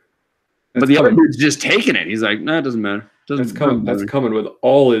 But the other dude's just taking it. He's like, no, it doesn't matter. That's coming with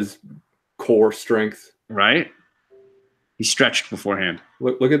all his core strength. Right? He stretched beforehand.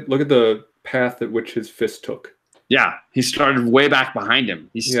 Look at the path at which his fist took. Yeah, he started way back behind him.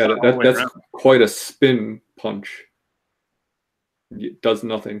 That's quite a spin punch. It does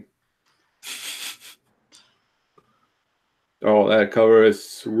nothing. Oh, that cover is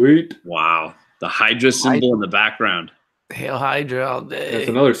sweet. Wow. The Hydra symbol in the background. Hail Hydra all day. That's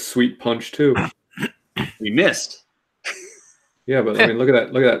another sweet punch too. We missed. Yeah, but I mean, look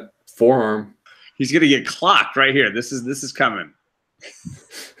at that forearm. He's gonna get clocked right here. This is coming.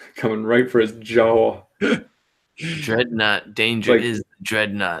 Coming right for his jaw. Dreadnought. Danger is the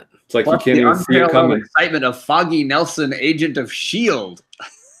dreadnought. It's like you can't even see it coming. Excitement of Foggy Nelson, agent of S.H.I.E.L.D.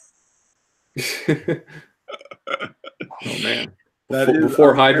 Oh man!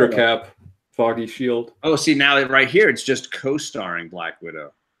 Before Hydra Cap, Foggy Shield. Oh, see now right here, it's just co-starring Black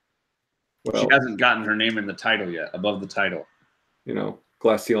Widow. Well, she hasn't gotten her name in the title yet, above the title. You know,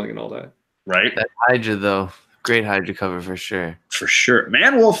 glass ceiling and all that. Right? That Hydra though, great Hydra cover for sure. For sure,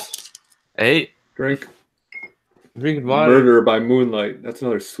 Manwolf. Hey, drink. Drinking water. Murder by Moonlight. That's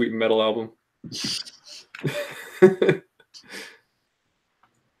another sweet metal album.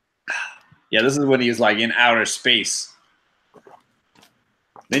 Yeah, this is when he's like in outer space.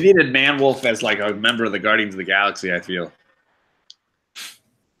 They needed Manwolf as like a member of the Guardians of the Galaxy, I feel.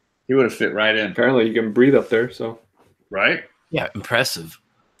 He would have fit right in. Apparently he can breathe up there, so. Right? Yeah, impressive.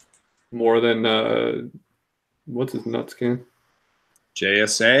 More than, what's his nut scan?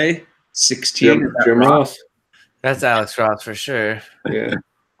 JSA? 16? Jim Ross. That's Alex Ross for sure. Yeah.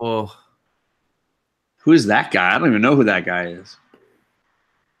 Well, who is that guy? I don't even know who that guy is.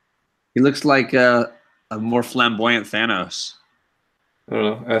 He looks like a more flamboyant Thanos. I don't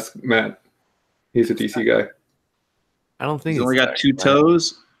know. Ask Matt. He's a DC guy. I don't think he's only got 2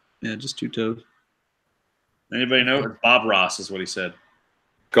 toes. Yeah, just 2 toes. Anybody know? Bob Ross is what he said.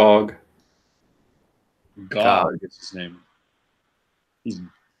 Gog is his name. He's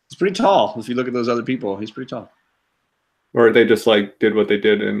pretty tall. If you look at those other people, he's pretty tall. Or they just like did what they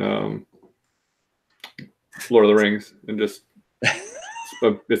did in Lord of the Rings and just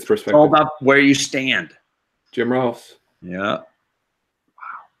it's perspective. All about where you stand. Jim Ross. Yeah. Wow.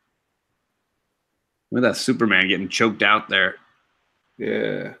 Look at that Superman getting choked out there.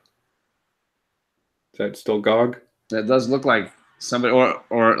 Yeah. Is that still Gog? That does look like somebody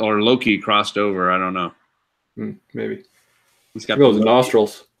or Loki crossed over. I don't know. Maybe. He's got those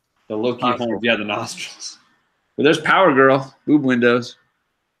nostrils. The Loki horns. Yeah, the nostrils. But there's Power Girl. Boob windows.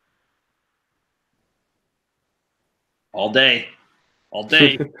 All day. All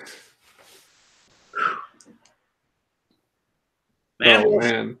day. Man, oh,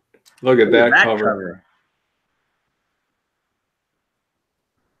 man. Look at that cover.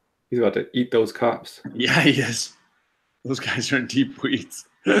 He's about to eat those cops. Yeah, he is. Those guys are in deep weeds.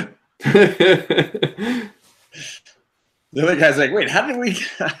 The other guy's like, wait, how did we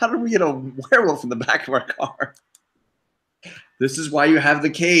get a werewolf in the back of our car? This is why you have the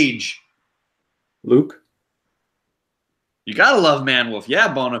cage. Luke? You gotta love Manwolf.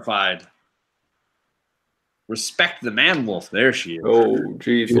 Yeah, Bonafide. Respect the Manwolf. There she is. Oh,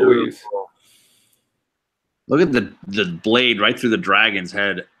 geez Louise. Look at the blade right through the dragon's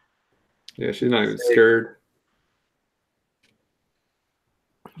head. Yeah, she's not even scared.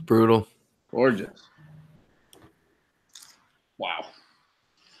 Brutal. Gorgeous. Wow.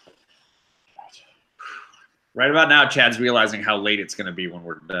 Right about now, Chad's realizing how late it's going to be when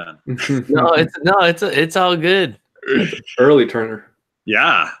we're done. It's all good. Early Turner.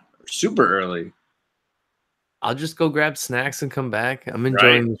 Yeah, super early. I'll just go grab snacks and come back. I'm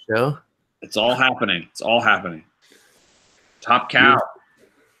enjoying the show. It's all happening. It's all happening. Top cow.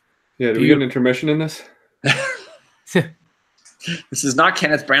 Yeah, do we get an intermission in this? This is not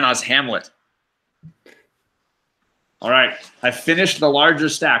Kenneth Branagh's Hamlet. All right. I finished the larger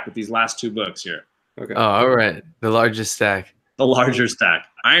stack with these last 2 books here. Okay. Oh, all right. The largest stack. The larger stack.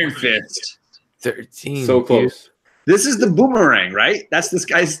 Iron Fist. 13. So close. This is the boomerang, right? That's this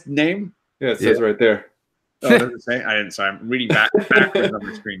guy's name? Yeah, it says right there. Oh, does it say? I didn't. Sorry, I'm reading backwards on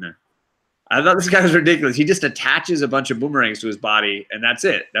the screen there. I thought this guy was ridiculous. He just attaches a bunch of boomerangs to his body, and that's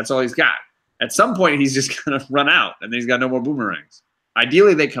it. That's all he's got. At some point, he's just going to run out, and then he's got no more boomerangs.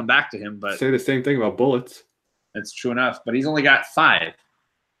 Ideally, they come back to him, but... Say the same thing about bullets. That's true enough, but he's only got 5.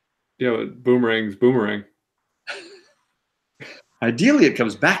 Yeah, but boomerang's boomerang. Ideally, it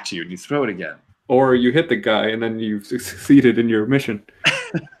comes back to you, and you throw it again. Or you hit the guy, and then you've succeeded in your mission.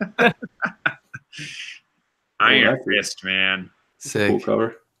 Iron Fist, man. Sick. Cool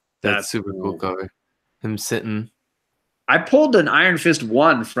cover. That's super cool cover. Him sitting. I pulled an Iron Fist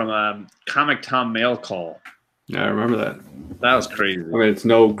 1 from a Comic Tom mail call. Yeah, I remember that. That was crazy. I mean, it's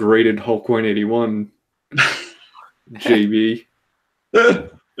no graded Hulk 181 JB.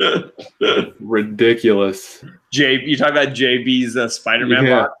 Ridiculous. You talking about JB's Spider-Man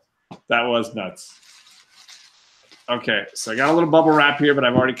box? That was nuts. Okay, so I got a little bubble wrap here, but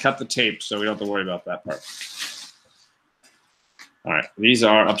I've already cut the tape, so we don't have to worry about that part. All right, these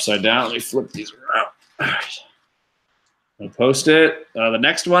are upside down. Let me flip these around. All right. I'll post it. The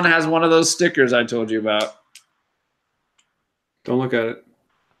next one has one of those stickers I told you about. Don't look at it.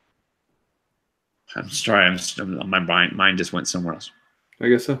 I'm sorry. My mind just went somewhere else. I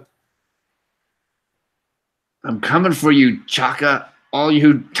guess so. I'm coming for you, Chaka. All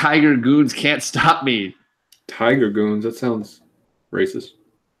you tiger goons can't stop me. Tiger goons? That sounds racist.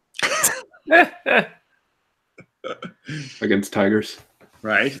 Against tigers.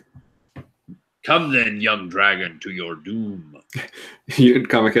 Right. Come then, young dragon, to your doom.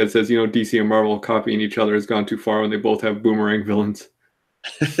 Comic Head says, DC and Marvel copying each other has gone too far when they both have boomerang villains.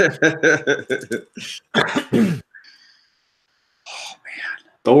 Oh, man.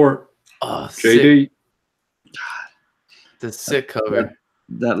 Thor. Oh, JD. God. The sick cover.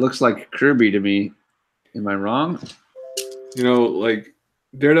 That looks like Kirby to me. Am I wrong? Like,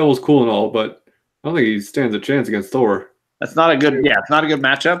 Daredevil's cool and all, but I don't think he stands a chance against Thor. That's not a good, it's not a good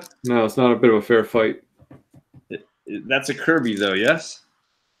matchup. No, it's not a bit of a fair fight. That's a Kirby, though, yes?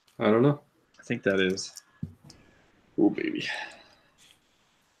 I don't know. I think that is. Oh, baby.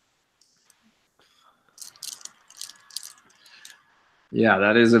 Yeah,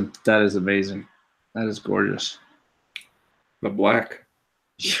 that is amazing. That is gorgeous. The black.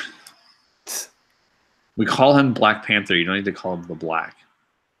 We call him Black Panther. You don't need to call him the Black.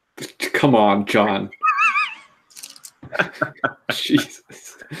 Come on, John.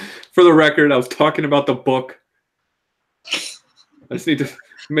 Jesus. For the record, I was talking about the book. I just need to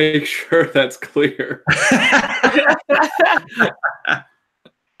make sure that's clear.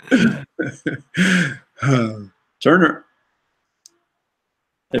 Turner.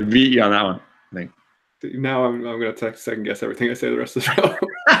 I beat you on that one, I think. Now I'm going to second guess everything I say the rest of the show.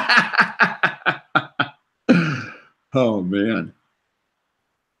 Oh, man.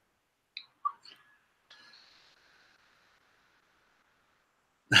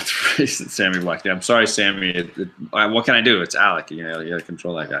 That's racist, Sammy Black. Yeah, I'm sorry, Sammy. What can I do? It's Alec. You got to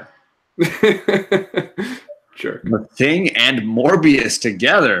control that guy. Sure. The Thing and Morbius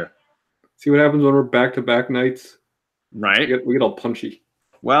together. See what happens when we're back-to-back nights? Right. We get all punchy.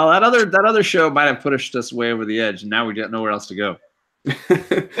 Well, that other show might have pushed us way over the edge, and now we got nowhere else to go.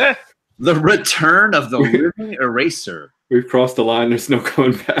 The Return of the Living Eraser. We've crossed the line. There's no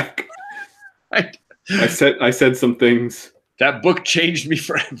coming back. Right. I said some things. That book changed me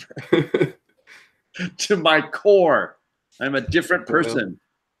forever. To my core. I'm a different person.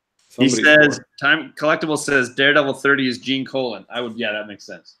 He says, Time Collectible says Daredevil 30 is Gene Colan. That makes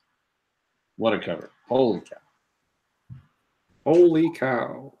sense. What a cover. Holy cow. Holy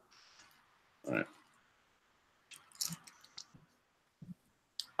cow. All right.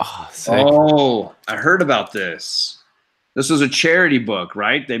 Oh, sick. Oh, I heard about this. This was a charity book,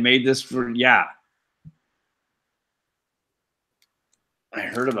 right? They made this for, I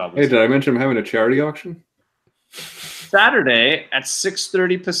heard about this. Hey, did I mention I'm having a charity auction? Saturday at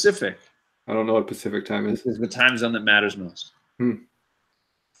 6:30 Pacific. I don't know what Pacific time is. This is the time zone that matters most. I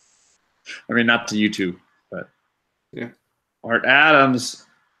mean, not to you two, but yeah. Art Adams.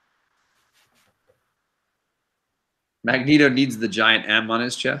 Magneto needs the giant M on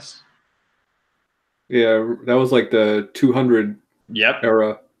his chest. Yeah, that was like the 200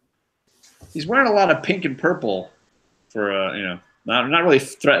 era. He's wearing a lot of pink and purple for not really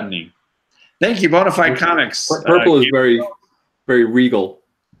threatening. Thank you, Bonafide Comics. Purple is very, very regal.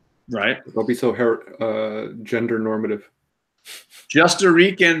 Right. Don't be so gender normative. Just a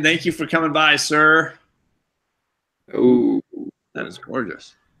Rican, thank you for coming by, sir. Oh, that is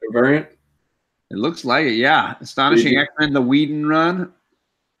gorgeous. A variant? It looks like it, yeah. Astonishing X-Men, the Whedon run.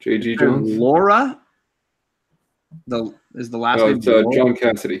 J.G. Jones. Laura? Is the last name? It's John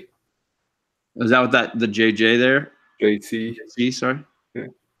Cassidy. Is that what the JJ there? JC, sorry. Yeah.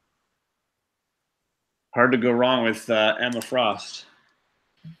 Hard to go wrong with Emma Frost.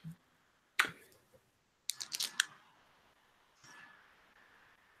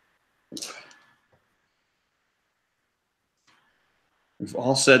 We've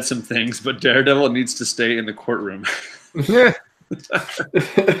all said some things, but Daredevil needs to stay in the courtroom.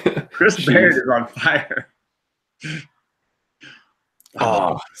 Chris Barrett is on fire.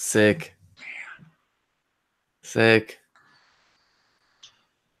 Oh, sick. Sick.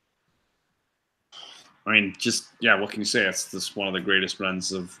 I mean, what can you say? It's just one of the greatest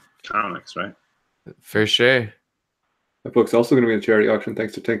runs of comics, right? For sure. That book's also going to be a charity auction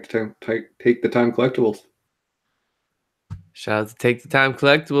thanks to Take the Time Collectibles. Shout out to Take the Time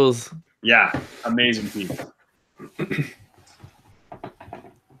Collectibles. Yeah, amazing people.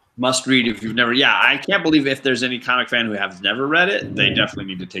 Must read if you've never. Yeah, I can't believe if there's any comic fan who has never read it, they definitely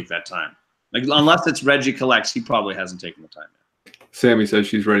need to take that time. Like, unless it's Reggie Collects, he probably hasn't taken the time yet. Sammy says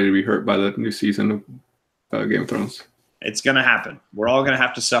she's ready to be hurt by the new season of Game of Thrones. It's going to happen. We're all going to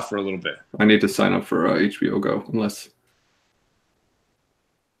have to suffer a little bit. I need to sign up for HBO Go, unless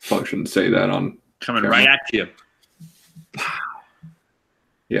I shouldn't say that on coming camera. Right at you.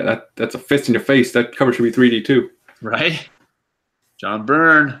 Yeah, that's a fist in your face. That cover should be 3D too. Right? John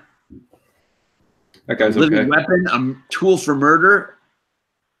Byrne. That guy's Living Weapon, a tool for murder.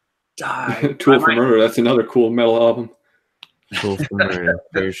 Die. Tool for Murder. That's another cool metal album. Tool for Murder,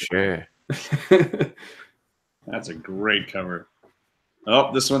 for sure. That's a great cover.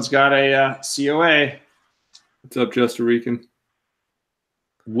 Oh, this one's got a COA. What's up, Just a Rican?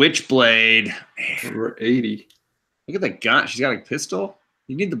 Witchblade. We're 80. Look at that gun. She's got a pistol.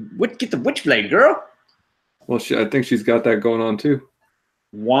 You need get the Witchblade, girl. Well, I think she's got that going on too.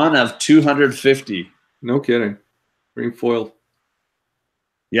 1 of 250. No kidding. Green foil.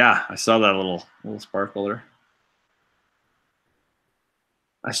 Yeah, I saw that little sparkle there.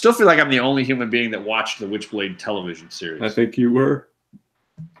 I still feel like I'm the only human being that watched the Witchblade television series. I think you were.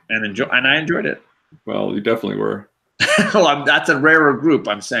 And I enjoyed it. Well, you definitely were. Well, that's a rarer group,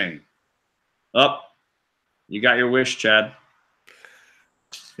 I'm saying. You got your wish, Chad.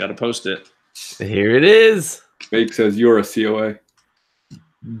 Got to post it. Here it is. Fake says you're a COA.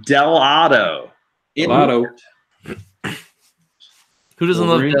 Delato. Delato. Who doesn't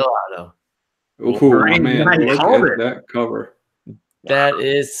Wolverine? love Delato? Oh, man. Look at that cover. That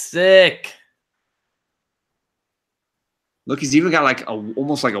is sick. Look, he's even got like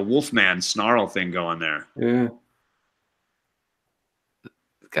almost like a Wolfman snarl thing going there. Yeah.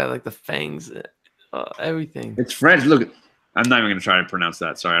 It's got like the fangs, everything. It's French. Look, I'm not even going to try to pronounce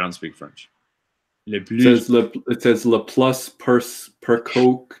that. Sorry, I don't speak French. It says Le Plus per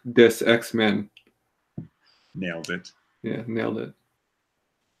Coke des X-Men. Nailed it. Yeah, nailed it.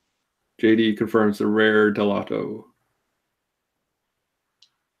 JD confirms the rare Delato.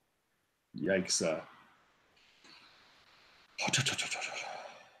 Yikes.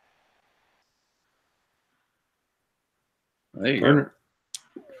 There you go.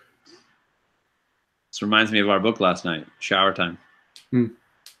 This reminds me of our book last night, Shower Time. I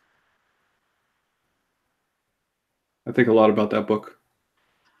think a lot about that book.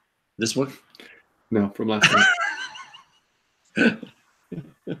 This book? No, from last night.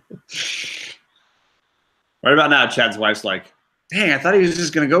 Right about now, Chad's wife's like, dang, I thought he was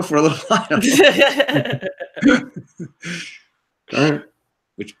just going to go for a little while. All right.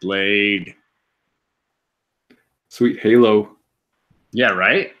 Witchblade. Sweet Halo. Yeah,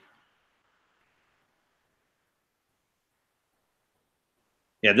 right?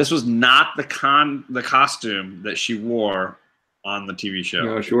 Yeah, this was not the costume that she wore on the TV show.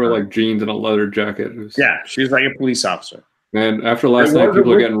 No, she wore like jeans and a leather jacket. Yeah, she was like a police officer. And after last night,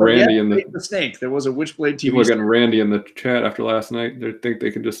 people are getting randy in the snake. There was a Witchblade TV. People are getting randy in the chat after last night. They think they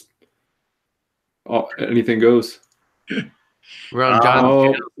can just anything goes. We're on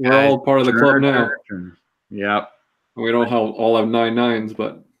John. We're all part of the club now. Yep. We don't all have 9 9s,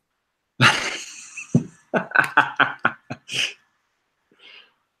 but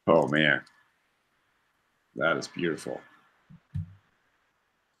oh man. That is beautiful.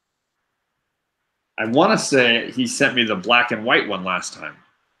 I want to say he sent me the black and white one last time,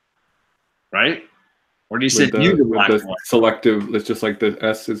 right? Or did he send you the black and white? Selective, it's just like the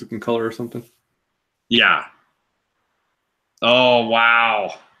S is in color or something. Yeah. Oh,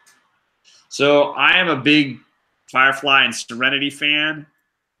 wow. So I am a big Firefly and Serenity fan,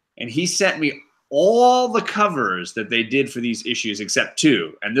 and he sent me all the covers that they did for these issues except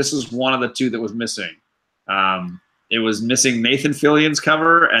 2, and this was one of the 2 that was missing. It was missing Nathan Fillion's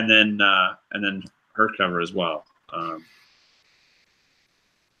cover and then her cover as well.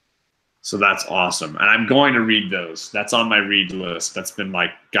 So that's awesome, and I'm going to read those. That's on my read list. That's been like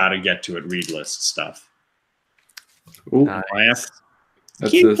gotta get to it read list stuff. Ooh, nice.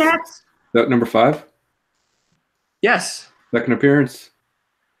 That's this. That number 5? Yes. Second appearance.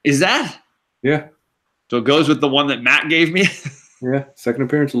 Is that? Yeah. So it goes with the one that Matt gave me? Yeah. Second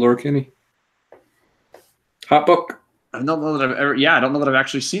appearance of Laura Kinney. Hot book. I don't know that I've ever. Yeah, I don't know that I've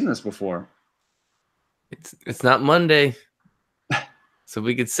actually seen this before. It's not Monday, so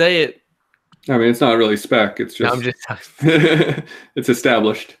we could say it. I mean, it's not really spec. It's just. No, I'm just. It's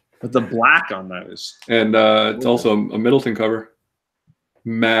established. But the black on those. And it's also a Middleton cover.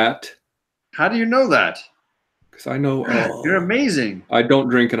 Matt. How do you know that? Because I know. You're amazing. I don't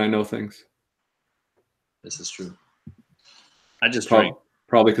drink and I know things. This is true. I just drink.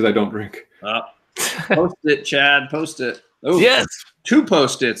 Probably because I don't drink. Post it, Chad. Post it. Oh, yes. 2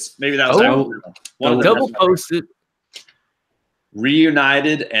 Post-its. Maybe that was one double Post-it.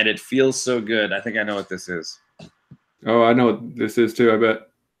 Reunited, and it feels so good. I think I know what this is. Oh, I know what this is too, I bet.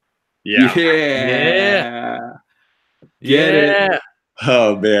 Yeah. Get it.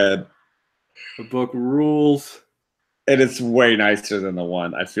 Oh, man. The book rules. And it's way nicer than the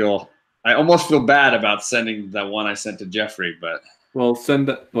one. I almost feel bad about sending the one I sent to Jeffrey, but. Well, send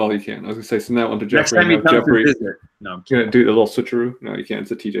that. Well, you can. I was going to say send that one to Jeffrey. Next time you come to visit. No, I'm going to do the little switcheroo. No, you can't.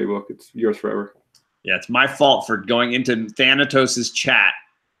 It's a TJ book. It's yours forever. Yeah, it's my fault for going into Thanatos' chat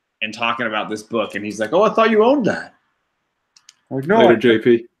and talking about this book. And he's like, oh, I thought you owned that. I'm like, no. Later, JP.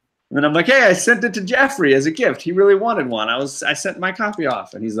 And then I'm like, hey, I sent it to Jeffrey as a gift. He really wanted one. I sent my copy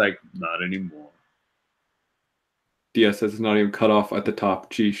off. And he's like, not anymore. DS says it's not even cut off at the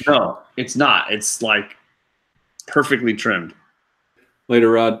top. Geesh. No, it's not. It's like perfectly trimmed.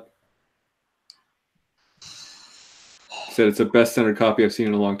 Later, Rod. Said it's the best centered copy I've seen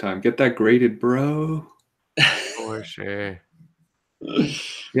in a long time. Get that graded, bro. For sure.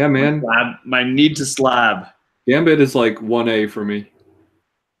 Yeah, man. My need to slab. Gambit is like 1A for me.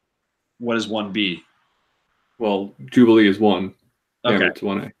 What is 1B? Well, Jubilee is 1. Okay. Gambit's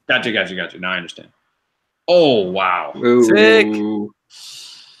 1A. Gotcha. Now I understand. Oh, wow. Ooh. Sick.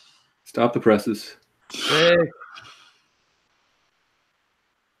 Stop the presses. Sick.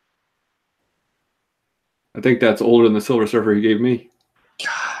 I think that's older than the Silver Surfer he gave me.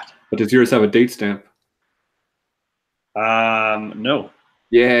 God. But does yours have a date stamp? No.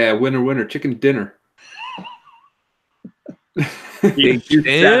 Yeah, winner, chicken dinner. Date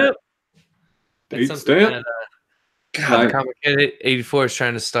stamp? Date stamp? God, Comic 84 is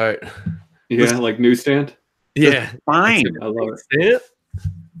trying to start. Yeah, like newsstand? Yeah. Spine. I love it.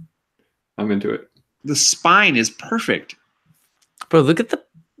 I'm into it. The spine is perfect. Bro, look at the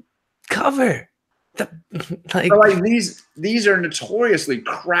cover. Like these are notoriously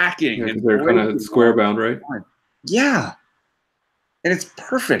cracking. Yeah, they're kind of square bound, right? Yeah. And it's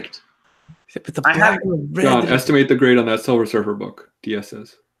perfect. But the black and red. John, estimate the grade on that Silver Surfer book, DS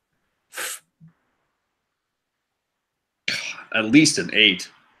says. At least an 8.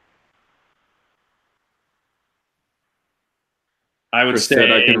 I would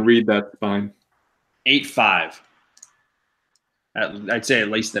say I can read that spine. 8.5. I'd say at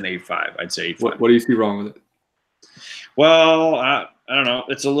least an 8.5. I'd say 8.5. What do you see wrong with it? Well, I don't know.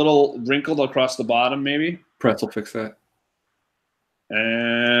 It's a little wrinkled across the bottom, maybe. Press will fix that.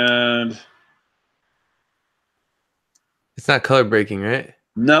 And it's not color breaking, right?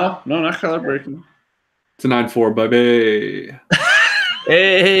 No, not color breaking. It's a 9.4, baby.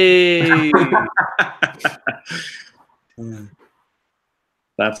 Hey.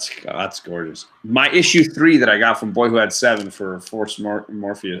 That's gorgeous. My issue 3 that I got from Boy Who Had 7 for Force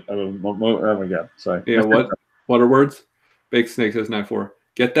Morpheus. Oh my God! Sorry. Yeah. What are words? Baked Snake says 9.4.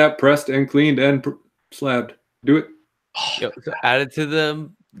 Get that pressed and cleaned and slabbed. Do it. Yo, so add it to the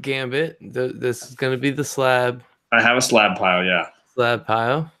Gambit. This is gonna be the slab. I have a slab pile. Yeah. Slab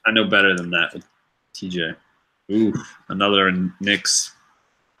pile. I know better than that with TJ. Ooh, another Knicks.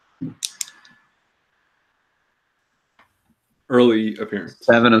 Early appearance.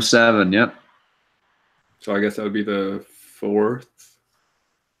 7 of 7. Yep. So I guess that would be the 4th.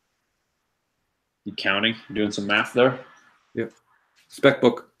 You counting? You doing some math there? Yep. Spec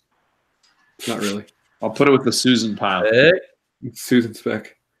book. Not really. I'll put it with the Susan pile. It's Susan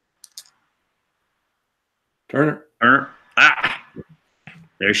Spec. Turner. Ah,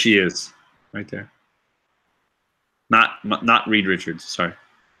 there she is, right there. Not Reed Richards. Sorry.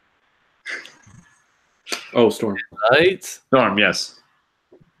 Oh, Storm. Right. Storm, yes.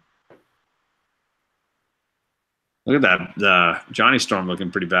 Look at that. Johnny Storm looking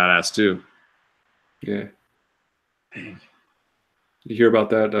pretty badass too. Yeah. You hear about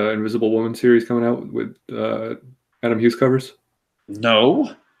that Invisible Woman series coming out with Adam Hughes covers?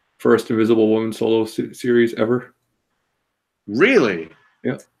 No. First Invisible Woman solo series ever. Really?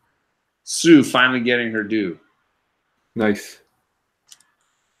 Yeah. Sue finally getting her due. Nice.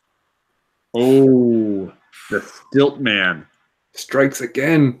 Oh, the Stilt Man strikes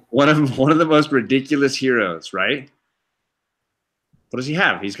again. One of the most ridiculous heroes, right? What does he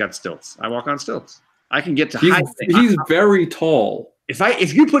have? He's got stilts. I walk on stilts. I can get to hide things. He's very tall.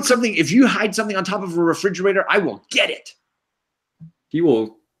 If you hide something on top of a refrigerator, I will get it. He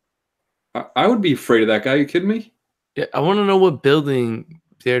will. I would be afraid of that guy. Are you kidding me? Yeah, I want to know what building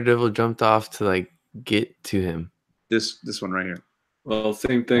Daredevil jumped off to like get to him. This one right here. Well,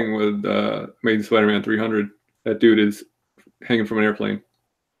 same thing with Amazing Spider-Man 300. That dude is hanging from an airplane.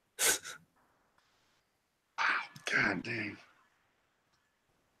 Wow, God dang.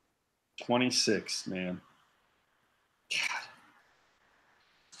 26, man. God.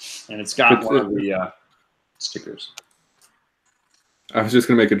 And it's got one of the stickers. I was just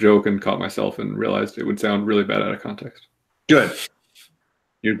going to make a joke and caught myself and realized it would sound really bad out of context. Good.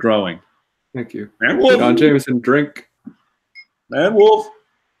 You're growing. Thank you. Man Wolf. John Jameson, drink. Man Wolf.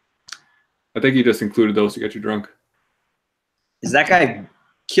 I think he just included those to get you drunk. Is that guy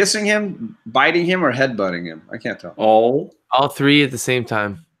kissing him, biting him, or headbutting him? I can't tell. All three at the same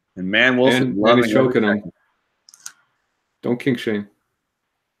time. And Man Wolf and he's choking him. Don't kink shame.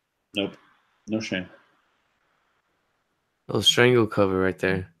 Nope. No shame. Little strangle cover right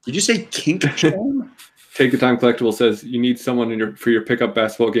there. Did you say kink shame? Take the Time Collectible says you need someone for your pickup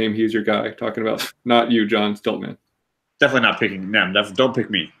basketball game. He's your guy. Talking about not you, John Stiltman. Definitely not picking them. Don't pick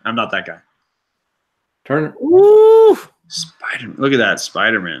me. I'm not that guy. Turner. Woo! Spider. Look at that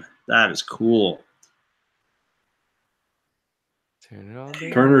Spider-Man. That is cool.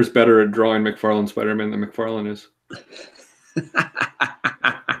 Turner's better at drawing McFarlane Spider-Man than McFarlane is.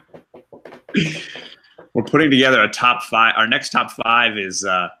 We're putting together a top 5. Our next top 5 is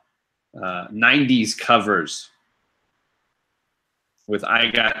 90s covers with I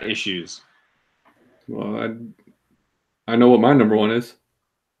Got Issues. Well, I know what my number 1 is.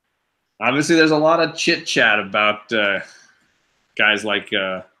 Obviously, there's a lot of chit chat about guys like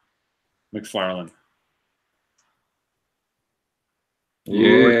McFarlane.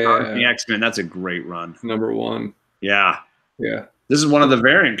 Yeah, the X-Men. That's a great run. Number 1. Yeah. Yeah. This is one of the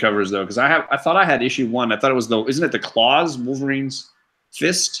variant covers though, because I thought I had issue 1. I thought it was isn't it the claws, Wolverine's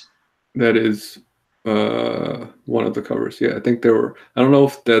fist? That is one of the covers. Yeah, I think there were. I don't know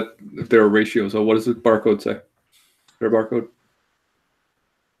if there are ratios. So what does the barcode say? Is there a barcode?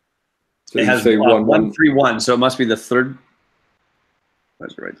 So it has 131, so it must be the third.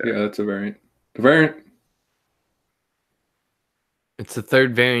 That's right there. Yeah, that's a variant. The variant. It's the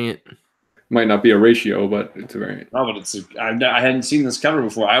third variant. Might not be a ratio, but it's a variant. Oh, but I hadn't seen this cover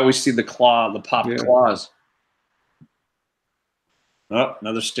before. I always see the popped claws. Oh,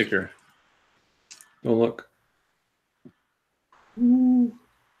 another sticker. Don't look. Ooh.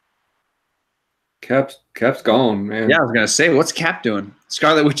 Cap's gone, man. Yeah, I was gonna say, what's Cap doing?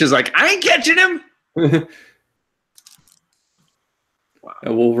 Scarlet Witch is like, I ain't catching him. Wow.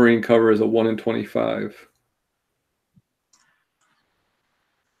 A Wolverine cover is a 1 in 25.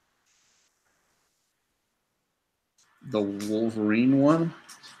 The Wolverine one?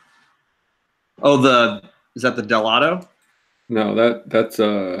 Oh, is that the Delato? No,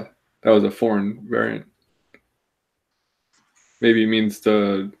 that was a foreign variant. Maybe it means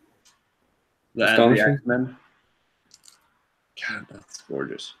the Astonishing. X-Men. God, that's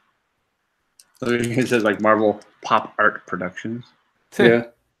gorgeous. It says like Marvel Pop Art Productions. Yeah.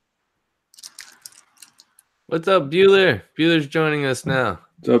 What's up, Bueller? Bueller's joining us now.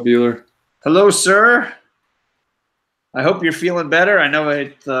 What's up, Bueller? Hello, sir. I hope you're feeling better. I know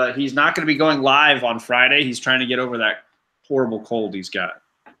he's not going to be going live on Friday. He's trying to get over that horrible cold he's got.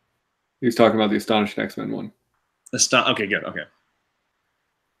 He's talking about the Astonishing X-Men one. Okay, good. Okay.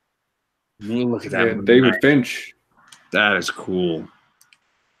 Ooh, look at that. Yeah, David Finch. That is cool. Man.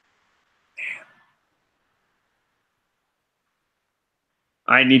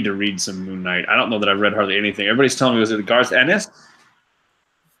 I need to read some Moon Knight. I don't know that I've read hardly anything. Everybody's telling me, was it Garth Ennis?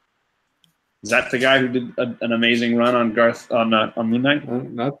 Is that the guy who did an amazing run on Moon Knight?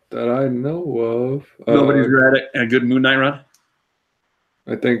 Not that I know of. Nobody's read a good Moon Knight run.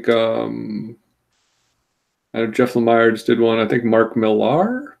 I think I know Jeff Lemire just did one. I think Mark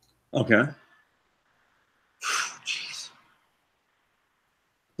Millar. Okay. Jeez.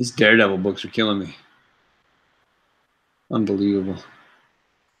 These Daredevil books are killing me. Unbelievable.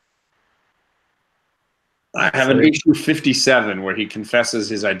 I have an issue 57 where he confesses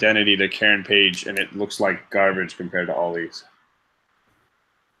his identity to Karen Page, and it looks like garbage compared to all these.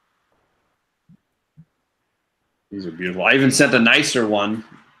 These are beautiful. I even sent a nicer one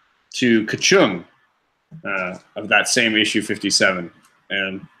to Kachung of that same issue 57,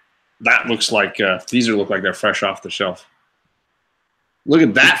 and that looks like these look like they're fresh off the shelf. Look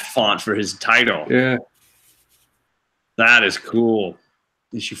at that font for his title. Yeah, that is cool.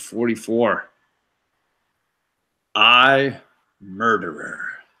 Issue 44. I Murderer.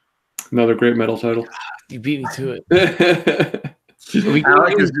 Another great metal title. You beat me to it.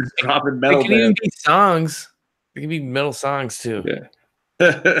 Alec is just dropping metal. It can even be songs. It can be metal songs too. Yeah.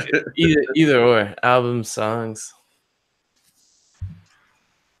 either or album songs.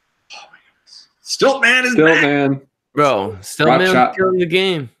 Oh my goodness. Stiltman is Stilt back. Man. Bro, Stillman killing the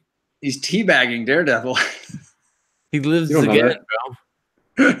game. He's teabagging Daredevil. He lives again,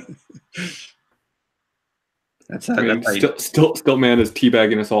 bro. That's how. Stilt Man is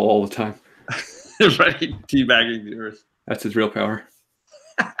teabagging us all the time. Right, teabagging the earth. That's his real power.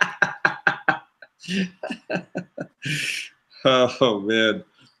 Oh man,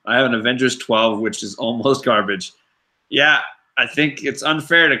 I have an Avengers 12, which is almost garbage. Yeah, I think it's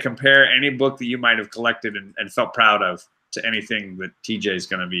unfair to compare any book that you might have collected and felt proud of to anything that TJ is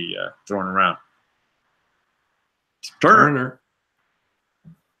going to be throwing around. Turner.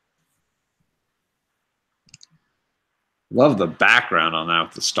 Love the background on that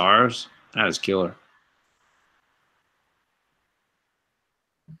with the stars. That is killer.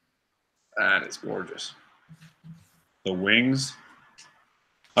 That is gorgeous. The wings.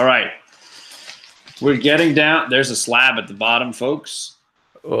 All right. We're getting down. There's a slab at the bottom, folks.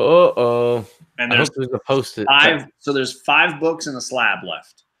 Uh-oh. And there's a post-it. So there's 5 books in the slab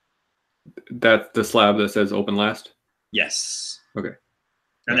left. That's the slab that says open last? Yes. Okay.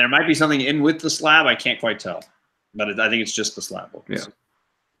 And there might be something in with the slab. I can't quite tell. But I think it's just the slab books. Yeah.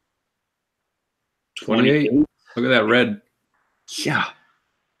 28. Look at that red. Yeah.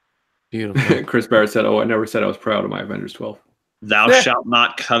 Beautiful. Chris Barrett said, "Oh, I never said I was proud of my Avengers 12." Thou shalt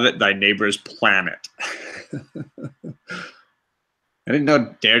not covet thy neighbor's planet. I didn't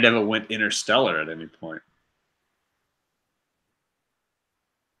know Daredevil went interstellar at any point.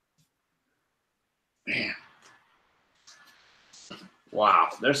 Man. Wow.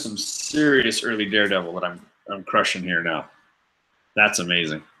 There's some serious early Daredevil that I'm crushing here now. That's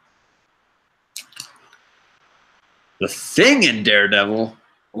amazing. The Thing in Daredevil.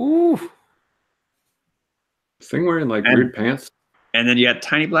 Ooh. Thing wearing like weird pants. And then you got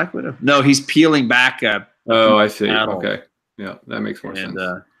Tiny Black Widow. No, he's peeling back a Oh, I see. battle. Okay. Yeah, that makes more sense.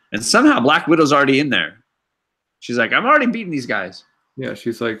 And somehow Black Widow's already in there. She's like, I'm already beating these guys. Yeah,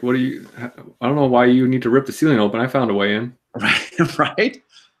 she's like, what do you... I don't know why you need to rip the ceiling open. I found a way in. Right?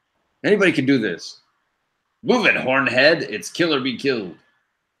 Anybody can do this. Move it, Hornhead. It's kill or be killed.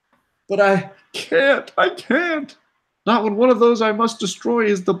 But I can't. I can't. Not when one of those I must destroy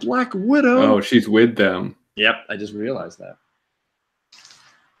is the Black Widow. Oh, she's with them. Yep, I just realized that.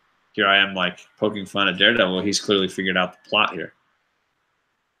 Here I am, like, poking fun at Daredevil. He's clearly figured out the plot here.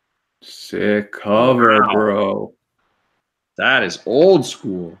 Sick cover, bro. That is old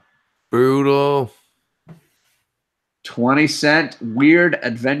school. Brutal. 20-cent Weird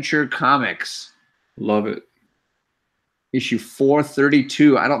Adventure Comics. Love it. Issue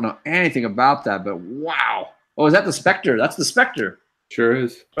 432. I don't know anything about that, but wow. Oh, is that the Spectre? That's the Spectre. Sure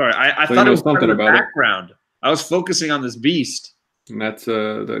is. Sorry, I So thought it was something part of the about background. I was focusing on this beast. And that's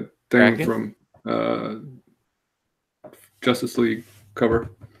the thing Kraken? from Justice League cover,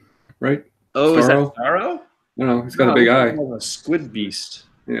 right? Oh, Starro? is that Starro? I don't know. He's got a big eye. A squid beast.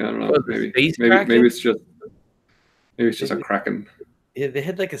 Yeah, I don't know. What, Maybe space maybe kraken? it's just a Kraken. Yeah, they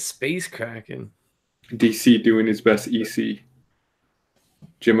had like a space kraken. DC doing his best EC.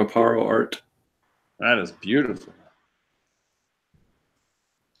 Jim Aparo art. That is beautiful.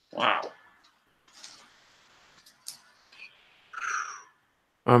 Wow.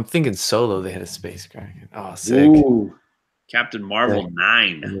 I'm thinking Solo. They had a space kraken. Oh, sick. Ooh. Captain Marvel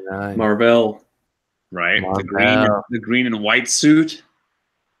 9. Marvel. Right? Marvel. The green and white suit.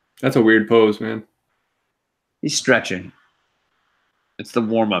 That's a weird pose, man. He's stretching. It's the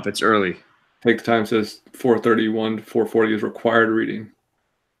warm-up. It's early. Take the time, says 431 to 440 is required reading.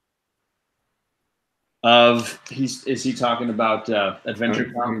 is he talking about Adventure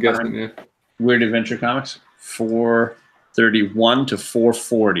Comics? I'm guessing, yeah. Weird Adventure Comics, 431 to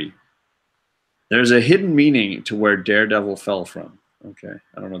 440. There's a hidden meaning to where Daredevil fell from. Okay,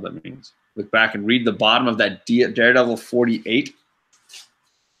 I don't know what that means. Look back and read the bottom of that Daredevil 48.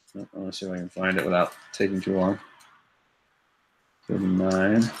 I want to see if I can find it without taking too long.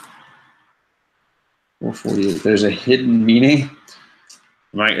 39. 448. There's a hidden meaning.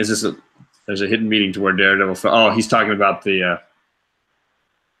 Right? Is this a? There's a hidden meaning to where Daredevil fell. Oh, he's talking about the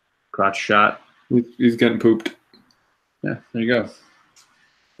crotch shot. He's getting pooped. Yeah, there you go.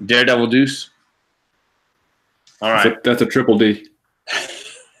 Daredevil deuce. All right. That's a triple D.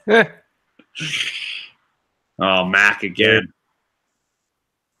 Oh, Mac again.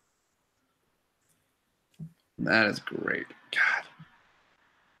 That is great. God.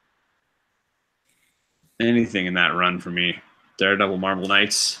 Anything in that run for me. Daredevil Marvel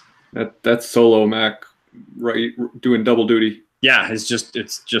Knights. That's Solo Mac, right? Doing double duty. Yeah, it's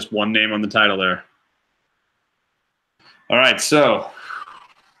just one name on the title there. All right, so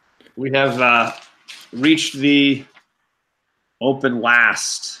we have reached the open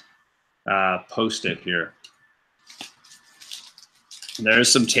last post-it here. There's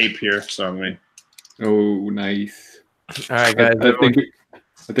some tape here, so I'm going. Oh, nice. All right, guys. I think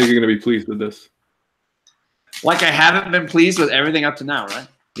you're going to be pleased with this. Like I haven't been pleased with everything up to now, right?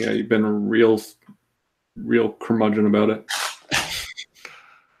 Yeah, you've been real curmudgeon about it.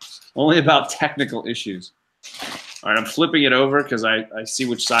 Only about technical issues. All right, I'm flipping it over because I see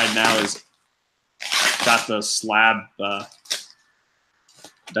which side now is got the slab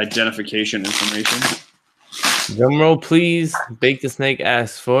identification information. Drum roll, please. Bake the Snake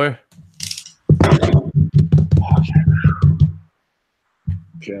asks for.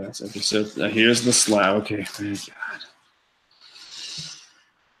 Okay, that's episode. Here's the slab. Okay, thank God.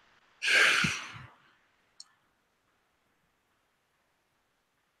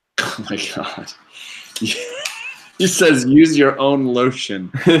 Oh my God. He says, use your own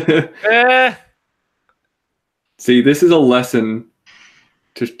lotion. See, this is a lesson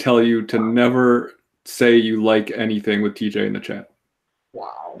to tell you to never say you like anything with TJ in the chat.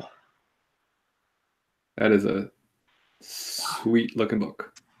 Wow. That is a sweet looking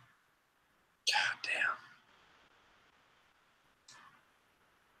book. God damn.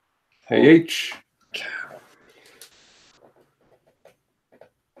 Hey, H.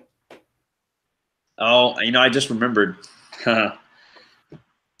 Oh, I just remembered.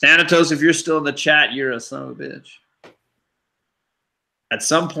 Thanatos, if you're still in the chat, you're a son of a bitch. At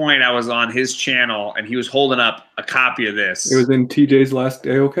some point, I was on his channel, and he was holding up a copy of this. It was in TJ's last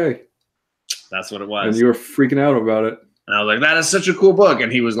AOK. That's what it was. And you were freaking out about it. And I was like, that is such a cool book.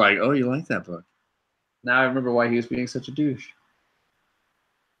 And he was like, oh, you like that book? Now I remember why he was being such a douche.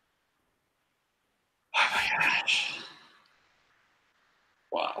 Oh, my gosh.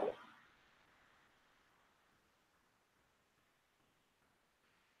 Wow.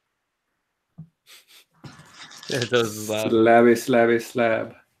 Slabby, slabby,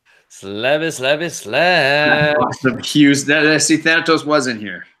 slab. Slabby, slabby, slab. Awesome. Hughes. See, Thanatos was in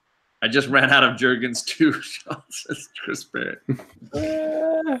here. I just ran out of Jurgens too. Says Chris Barrett.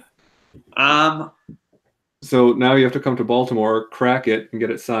 So now you have to come to Baltimore, crack it, and get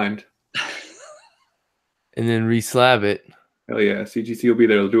it signed. And then re-slab it. Hell yeah. CGC will be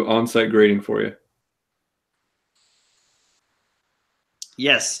there. They'll do on-site grading for you.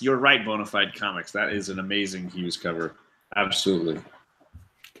 Yes, you're right, Bonafide Comics. That is an amazing Hughes cover. Absolutely.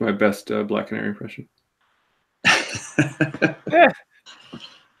 It's my best Black Canary impression. Yeah.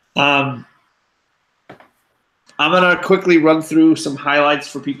 I'm going to quickly run through some highlights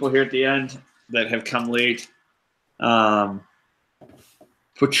for people here at the end that have come late. TJ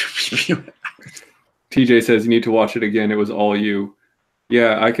says you need to watch it again. It was all you.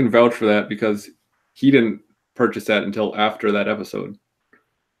 Yeah, I can vouch for that because he didn't purchase that until after that episode.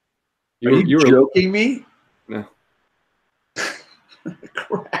 Are you joking me? No.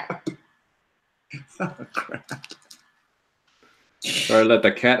 Crap. Oh, crap. Sorry, let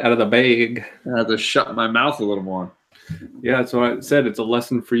the cat out of the bag. I have to shut my mouth a little more. Yeah, that's what I said. It's a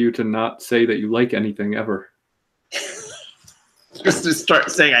lesson for you to not say that you like anything ever. Just to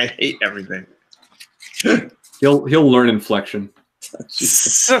start saying I hate everything. He'll learn inflection.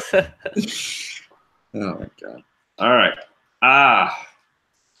 Oh my God. All right.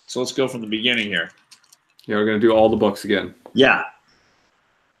 So let's go from the beginning here. Yeah, we're gonna do all the books again. Yeah.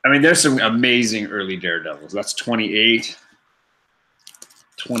 I mean, there's some amazing early Daredevils. That's 28,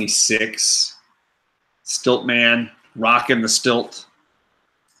 26, Stilt Man, rocking the stilt.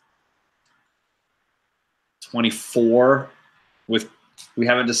 24 with We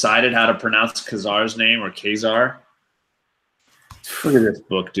haven't decided how to pronounce Khazar's name or Khazar. Look at this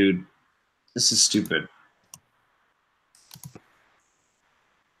book, dude. This is stupid.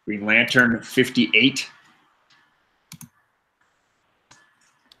 Green Lantern 58.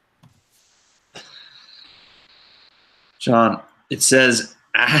 John, it says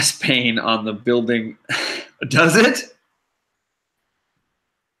ass pain on the building. Does it?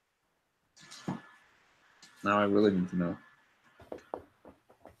 Now I really need to know.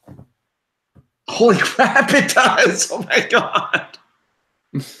 Holy crap, it does. Oh my God.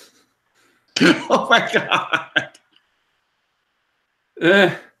 Oh my God.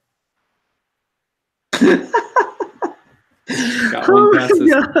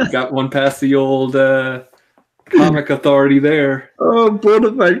 Got one past the old comic authority there. Oh,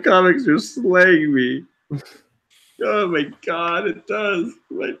 Bonafide Comics are slaying me. Oh my God, it does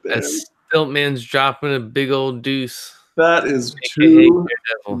right there. Stiltman's dropping a big old deuce. That is too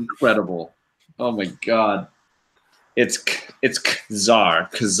incredible. Oh my God. It's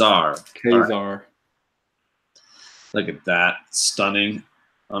Khazar. Khazar. Look at that. Stunning.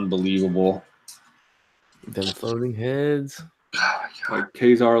 Unbelievable. Them floating heads. Oh my God. Like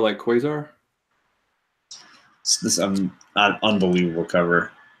Khazar, like Quasar? This unbelievable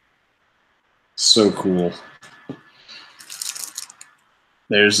cover. So cool.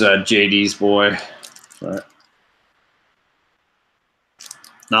 There's JD's boy. But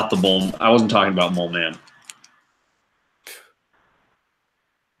not the Mole. I wasn't talking about Mole Man.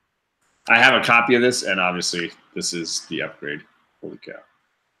 I have a copy of this, and obviously this is the upgrade. Holy cow.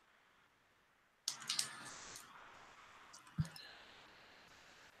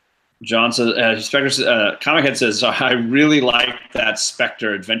 John says, Spectre, Comic Head says, I really like that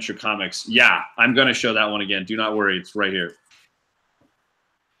Spectre Adventure Comics. Yeah, I'm going to show that one again. Do not worry. It's right here.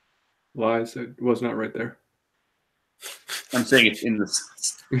 Lies. It was not right there. I'm saying it's in the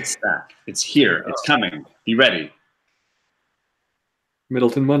stack. It's here. It's coming. Be ready.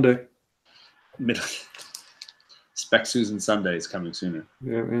 Middleton Monday. Spec Susan Sunday is coming sooner.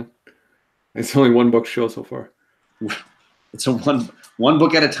 Yeah, man. It's only one book show so far. It's a one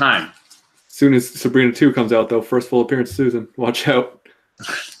book at a time. As soon as Sabrina 2 comes out, though, first full appearance, Susan. Watch out.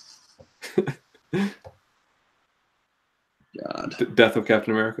 God. Death of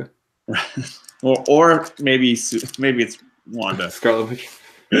Captain America. or maybe it's Wanda. Scarlet Witch.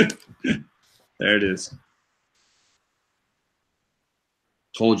 There it is.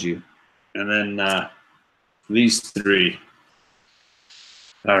 Told you. And then these three.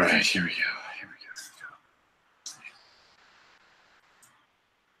 All right, here we go.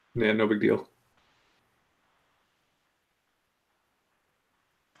 Yeah, no big deal.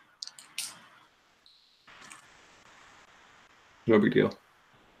 No big deal.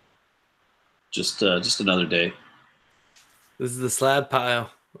 Just another day. This is the slab pile.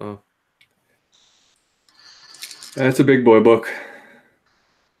 Oh. That's a big boy book.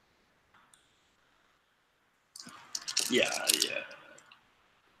 Yeah.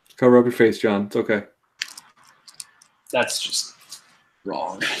 Cover up your face, John. It's okay. That's just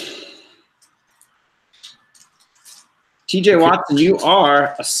wrong. TJ Watson, you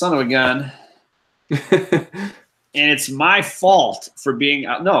are a son of a gun. And it's my fault for being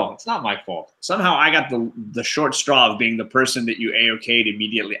no, it's not my fault. Somehow I got the short straw of being the person that you AOK'd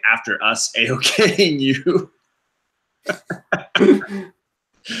immediately after us AOKing you.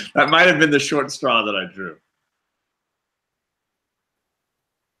 That might have been the short straw that I drew.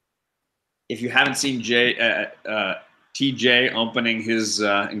 If you haven't seen TJ opening his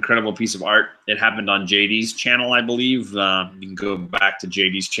incredible piece of art, it happened on JD's channel, I believe. You can go back to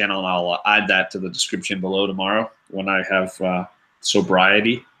JD's channel, and I'll add that to the description below tomorrow when I have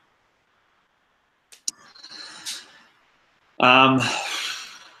sobriety. And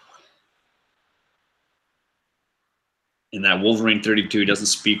that Wolverine 32 doesn't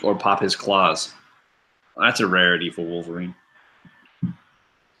speak or pop his claws. That's a rarity for Wolverine.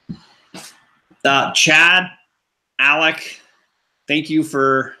 Chad, Alec, thank you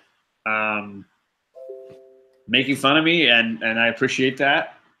for making fun of me, and I appreciate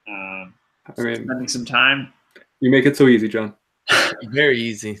that. I mean, spending some time. You make it so easy, John. Very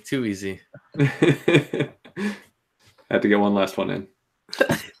easy. Too easy. Had to get one last one in.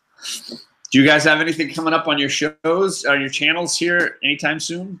 Do you guys have anything coming up on your shows, on your channels here anytime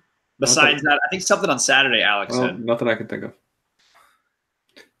soon? Besides that, I think something on Saturday, Alex said. Nothing I can think of.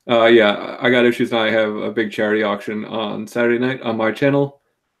 Yeah, I got issues now. I have a big charity auction on Saturday night on my channel,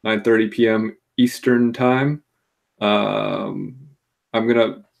 9:30 p.m. Eastern time. I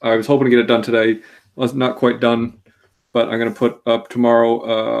was hoping to get it done today. Was not quite done, but I'm gonna put up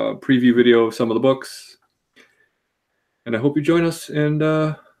tomorrow a preview video of some of the books. And I hope you join us and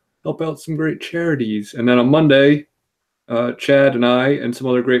help out some great charities. And then on Monday, Chad and I and some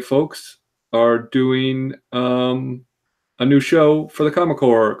other great folks are doing a new show for the Comic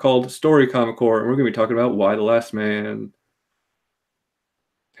Corps called Story Comic Corps, and we're going to be talking about Why the Last Man.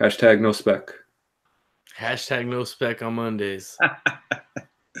 Hashtag no spec. Hashtag no spec on Mondays.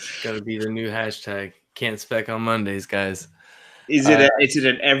 Got to be the new hashtag. Can't spec on Mondays, guys. Is it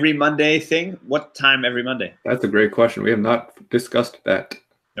an every Monday thing? What time every Monday? That's a great question. We have not discussed that.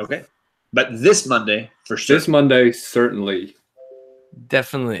 Okay. But this Monday, for sure. This Monday, certainly.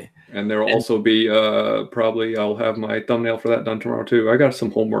 Definitely. And there will also be probably I'll have my thumbnail for that done tomorrow too. I got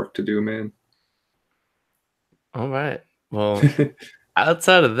some homework to do, man. All right. Well,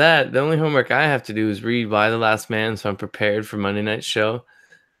 outside of that, the only homework I have to do is read Why the Last Man, so I'm prepared for Monday night's show.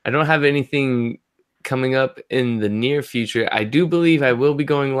 I don't have anything coming up in the near future. I do believe I will be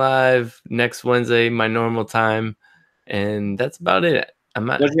going live next Wednesday, my normal time, and that's about it. I'm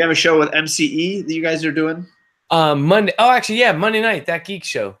not. Don't you have a show with MCE that you guys are doing? Monday. Oh, actually, yeah, Monday night, That Geek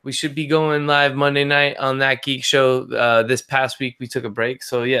Show. We should be going live Monday night on That Geek Show. This past week we took a break,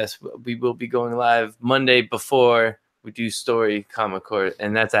 so yes, we will be going live Monday before we do Story Comic Corps,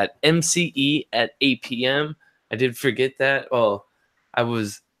 and that's at MCE at 8 p.m. I did forget that. Well, I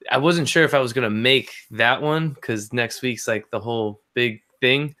wasn't sure if I was gonna make that one because next week's like the whole big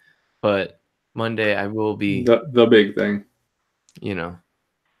thing, but Monday I will be the big thing, you know.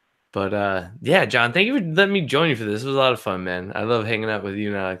 But yeah, John, thank you for letting me join you for this. It was a lot of fun, man. I love hanging out with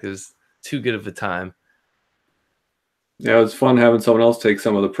you now. It was too good of a time. Yeah, it was fun having someone else take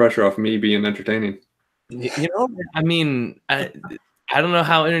some of the pressure off me being entertaining. You know, I mean, I don't know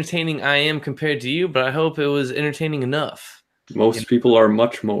how entertaining I am compared to you, but I hope it was entertaining enough. Most people are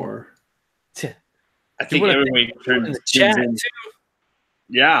much more. I think everybody turns in the chat too.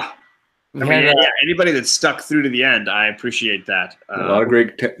 Yeah. I mean, anybody that's stuck through to the end, I appreciate that. A lot of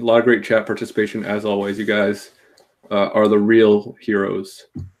great chat participation as always. You guys are the real heroes.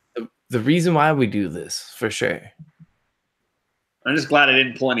 The reason why we do this, for sure. I'm just glad I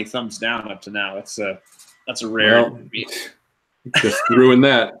didn't pull any thumbs down up to now. That's a rare. Well, just ruined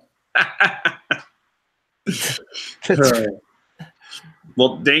that.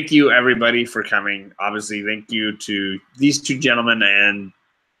 Well, thank you everybody for coming. Obviously, thank you to these two gentlemen, and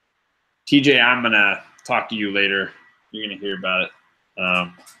TJ, I'm gonna talk to you later. You're gonna hear about it.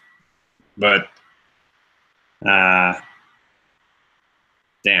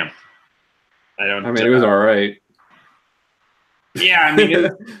 Damn. I mean, it was all right. Yeah, I mean,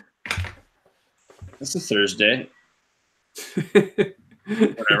 it's a Thursday.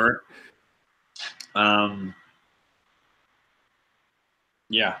 Whatever.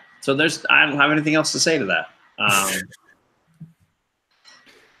 Yeah. So I don't have anything else to say to that.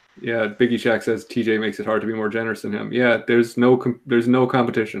 Yeah, Biggie Shack says TJ makes it hard to be more generous than him. Yeah, there's no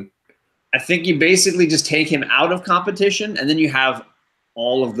competition. I think you basically just take him out of competition, and then you have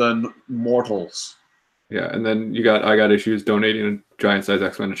all of the mortals. Yeah, and then I got issues donating a giant size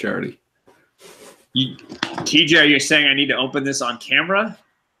X-Men to charity. TJ, are you saying I need to open this on camera?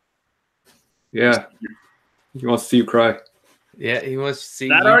 Yeah. He wants to see you cry. Yeah, he wants to see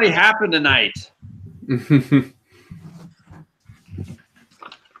that already happened tonight.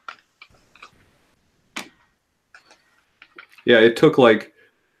 Yeah, it took like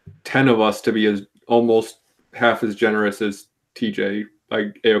 10 of us to be almost half as generous as TJ,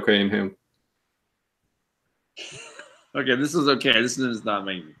 like AOK and him. Okay, this is okay. This is not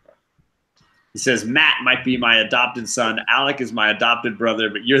making me cry. He says, Matt might be my adopted son. Alec is my adopted brother,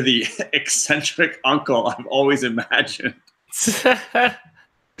 but you're the eccentric uncle I've always imagined.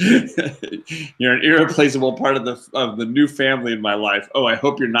 You're an irreplaceable part of the new family in my life. Oh, I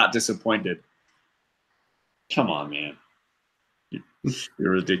hope you're not disappointed. Come on, man.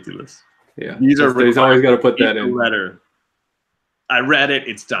 You're ridiculous. Yeah. These are he's always got to put that in. Letter. I read it.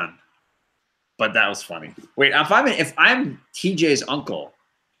 It's done. But that was funny. Wait, if I'm TJ's uncle,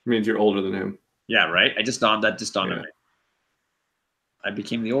 it means you're older than him. Yeah, right. That just dawned on me. I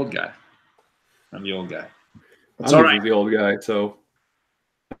became the old guy. I'm the old guy. It's all right. The old guy, so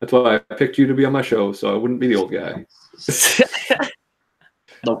that's why I picked you to be on my show, so I wouldn't be the old guy.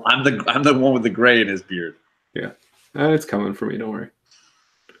 No, I'm the one with the gray in his beard. Yeah, it's coming for me. Don't worry.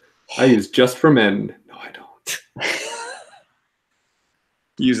 I use just for men. No, I don't.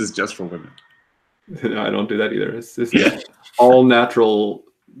 He uses just for women. No, I don't do that either. It's all natural.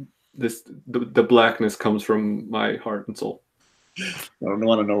 The blackness comes from my heart and soul. I don't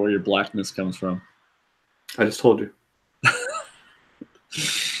want to know where your blackness comes from. I just told you.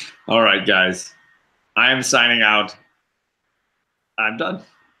 All right, guys. I am signing out. I'm done.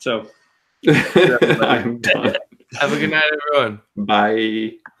 So I'm done. Have a good night, everyone.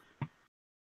 Bye.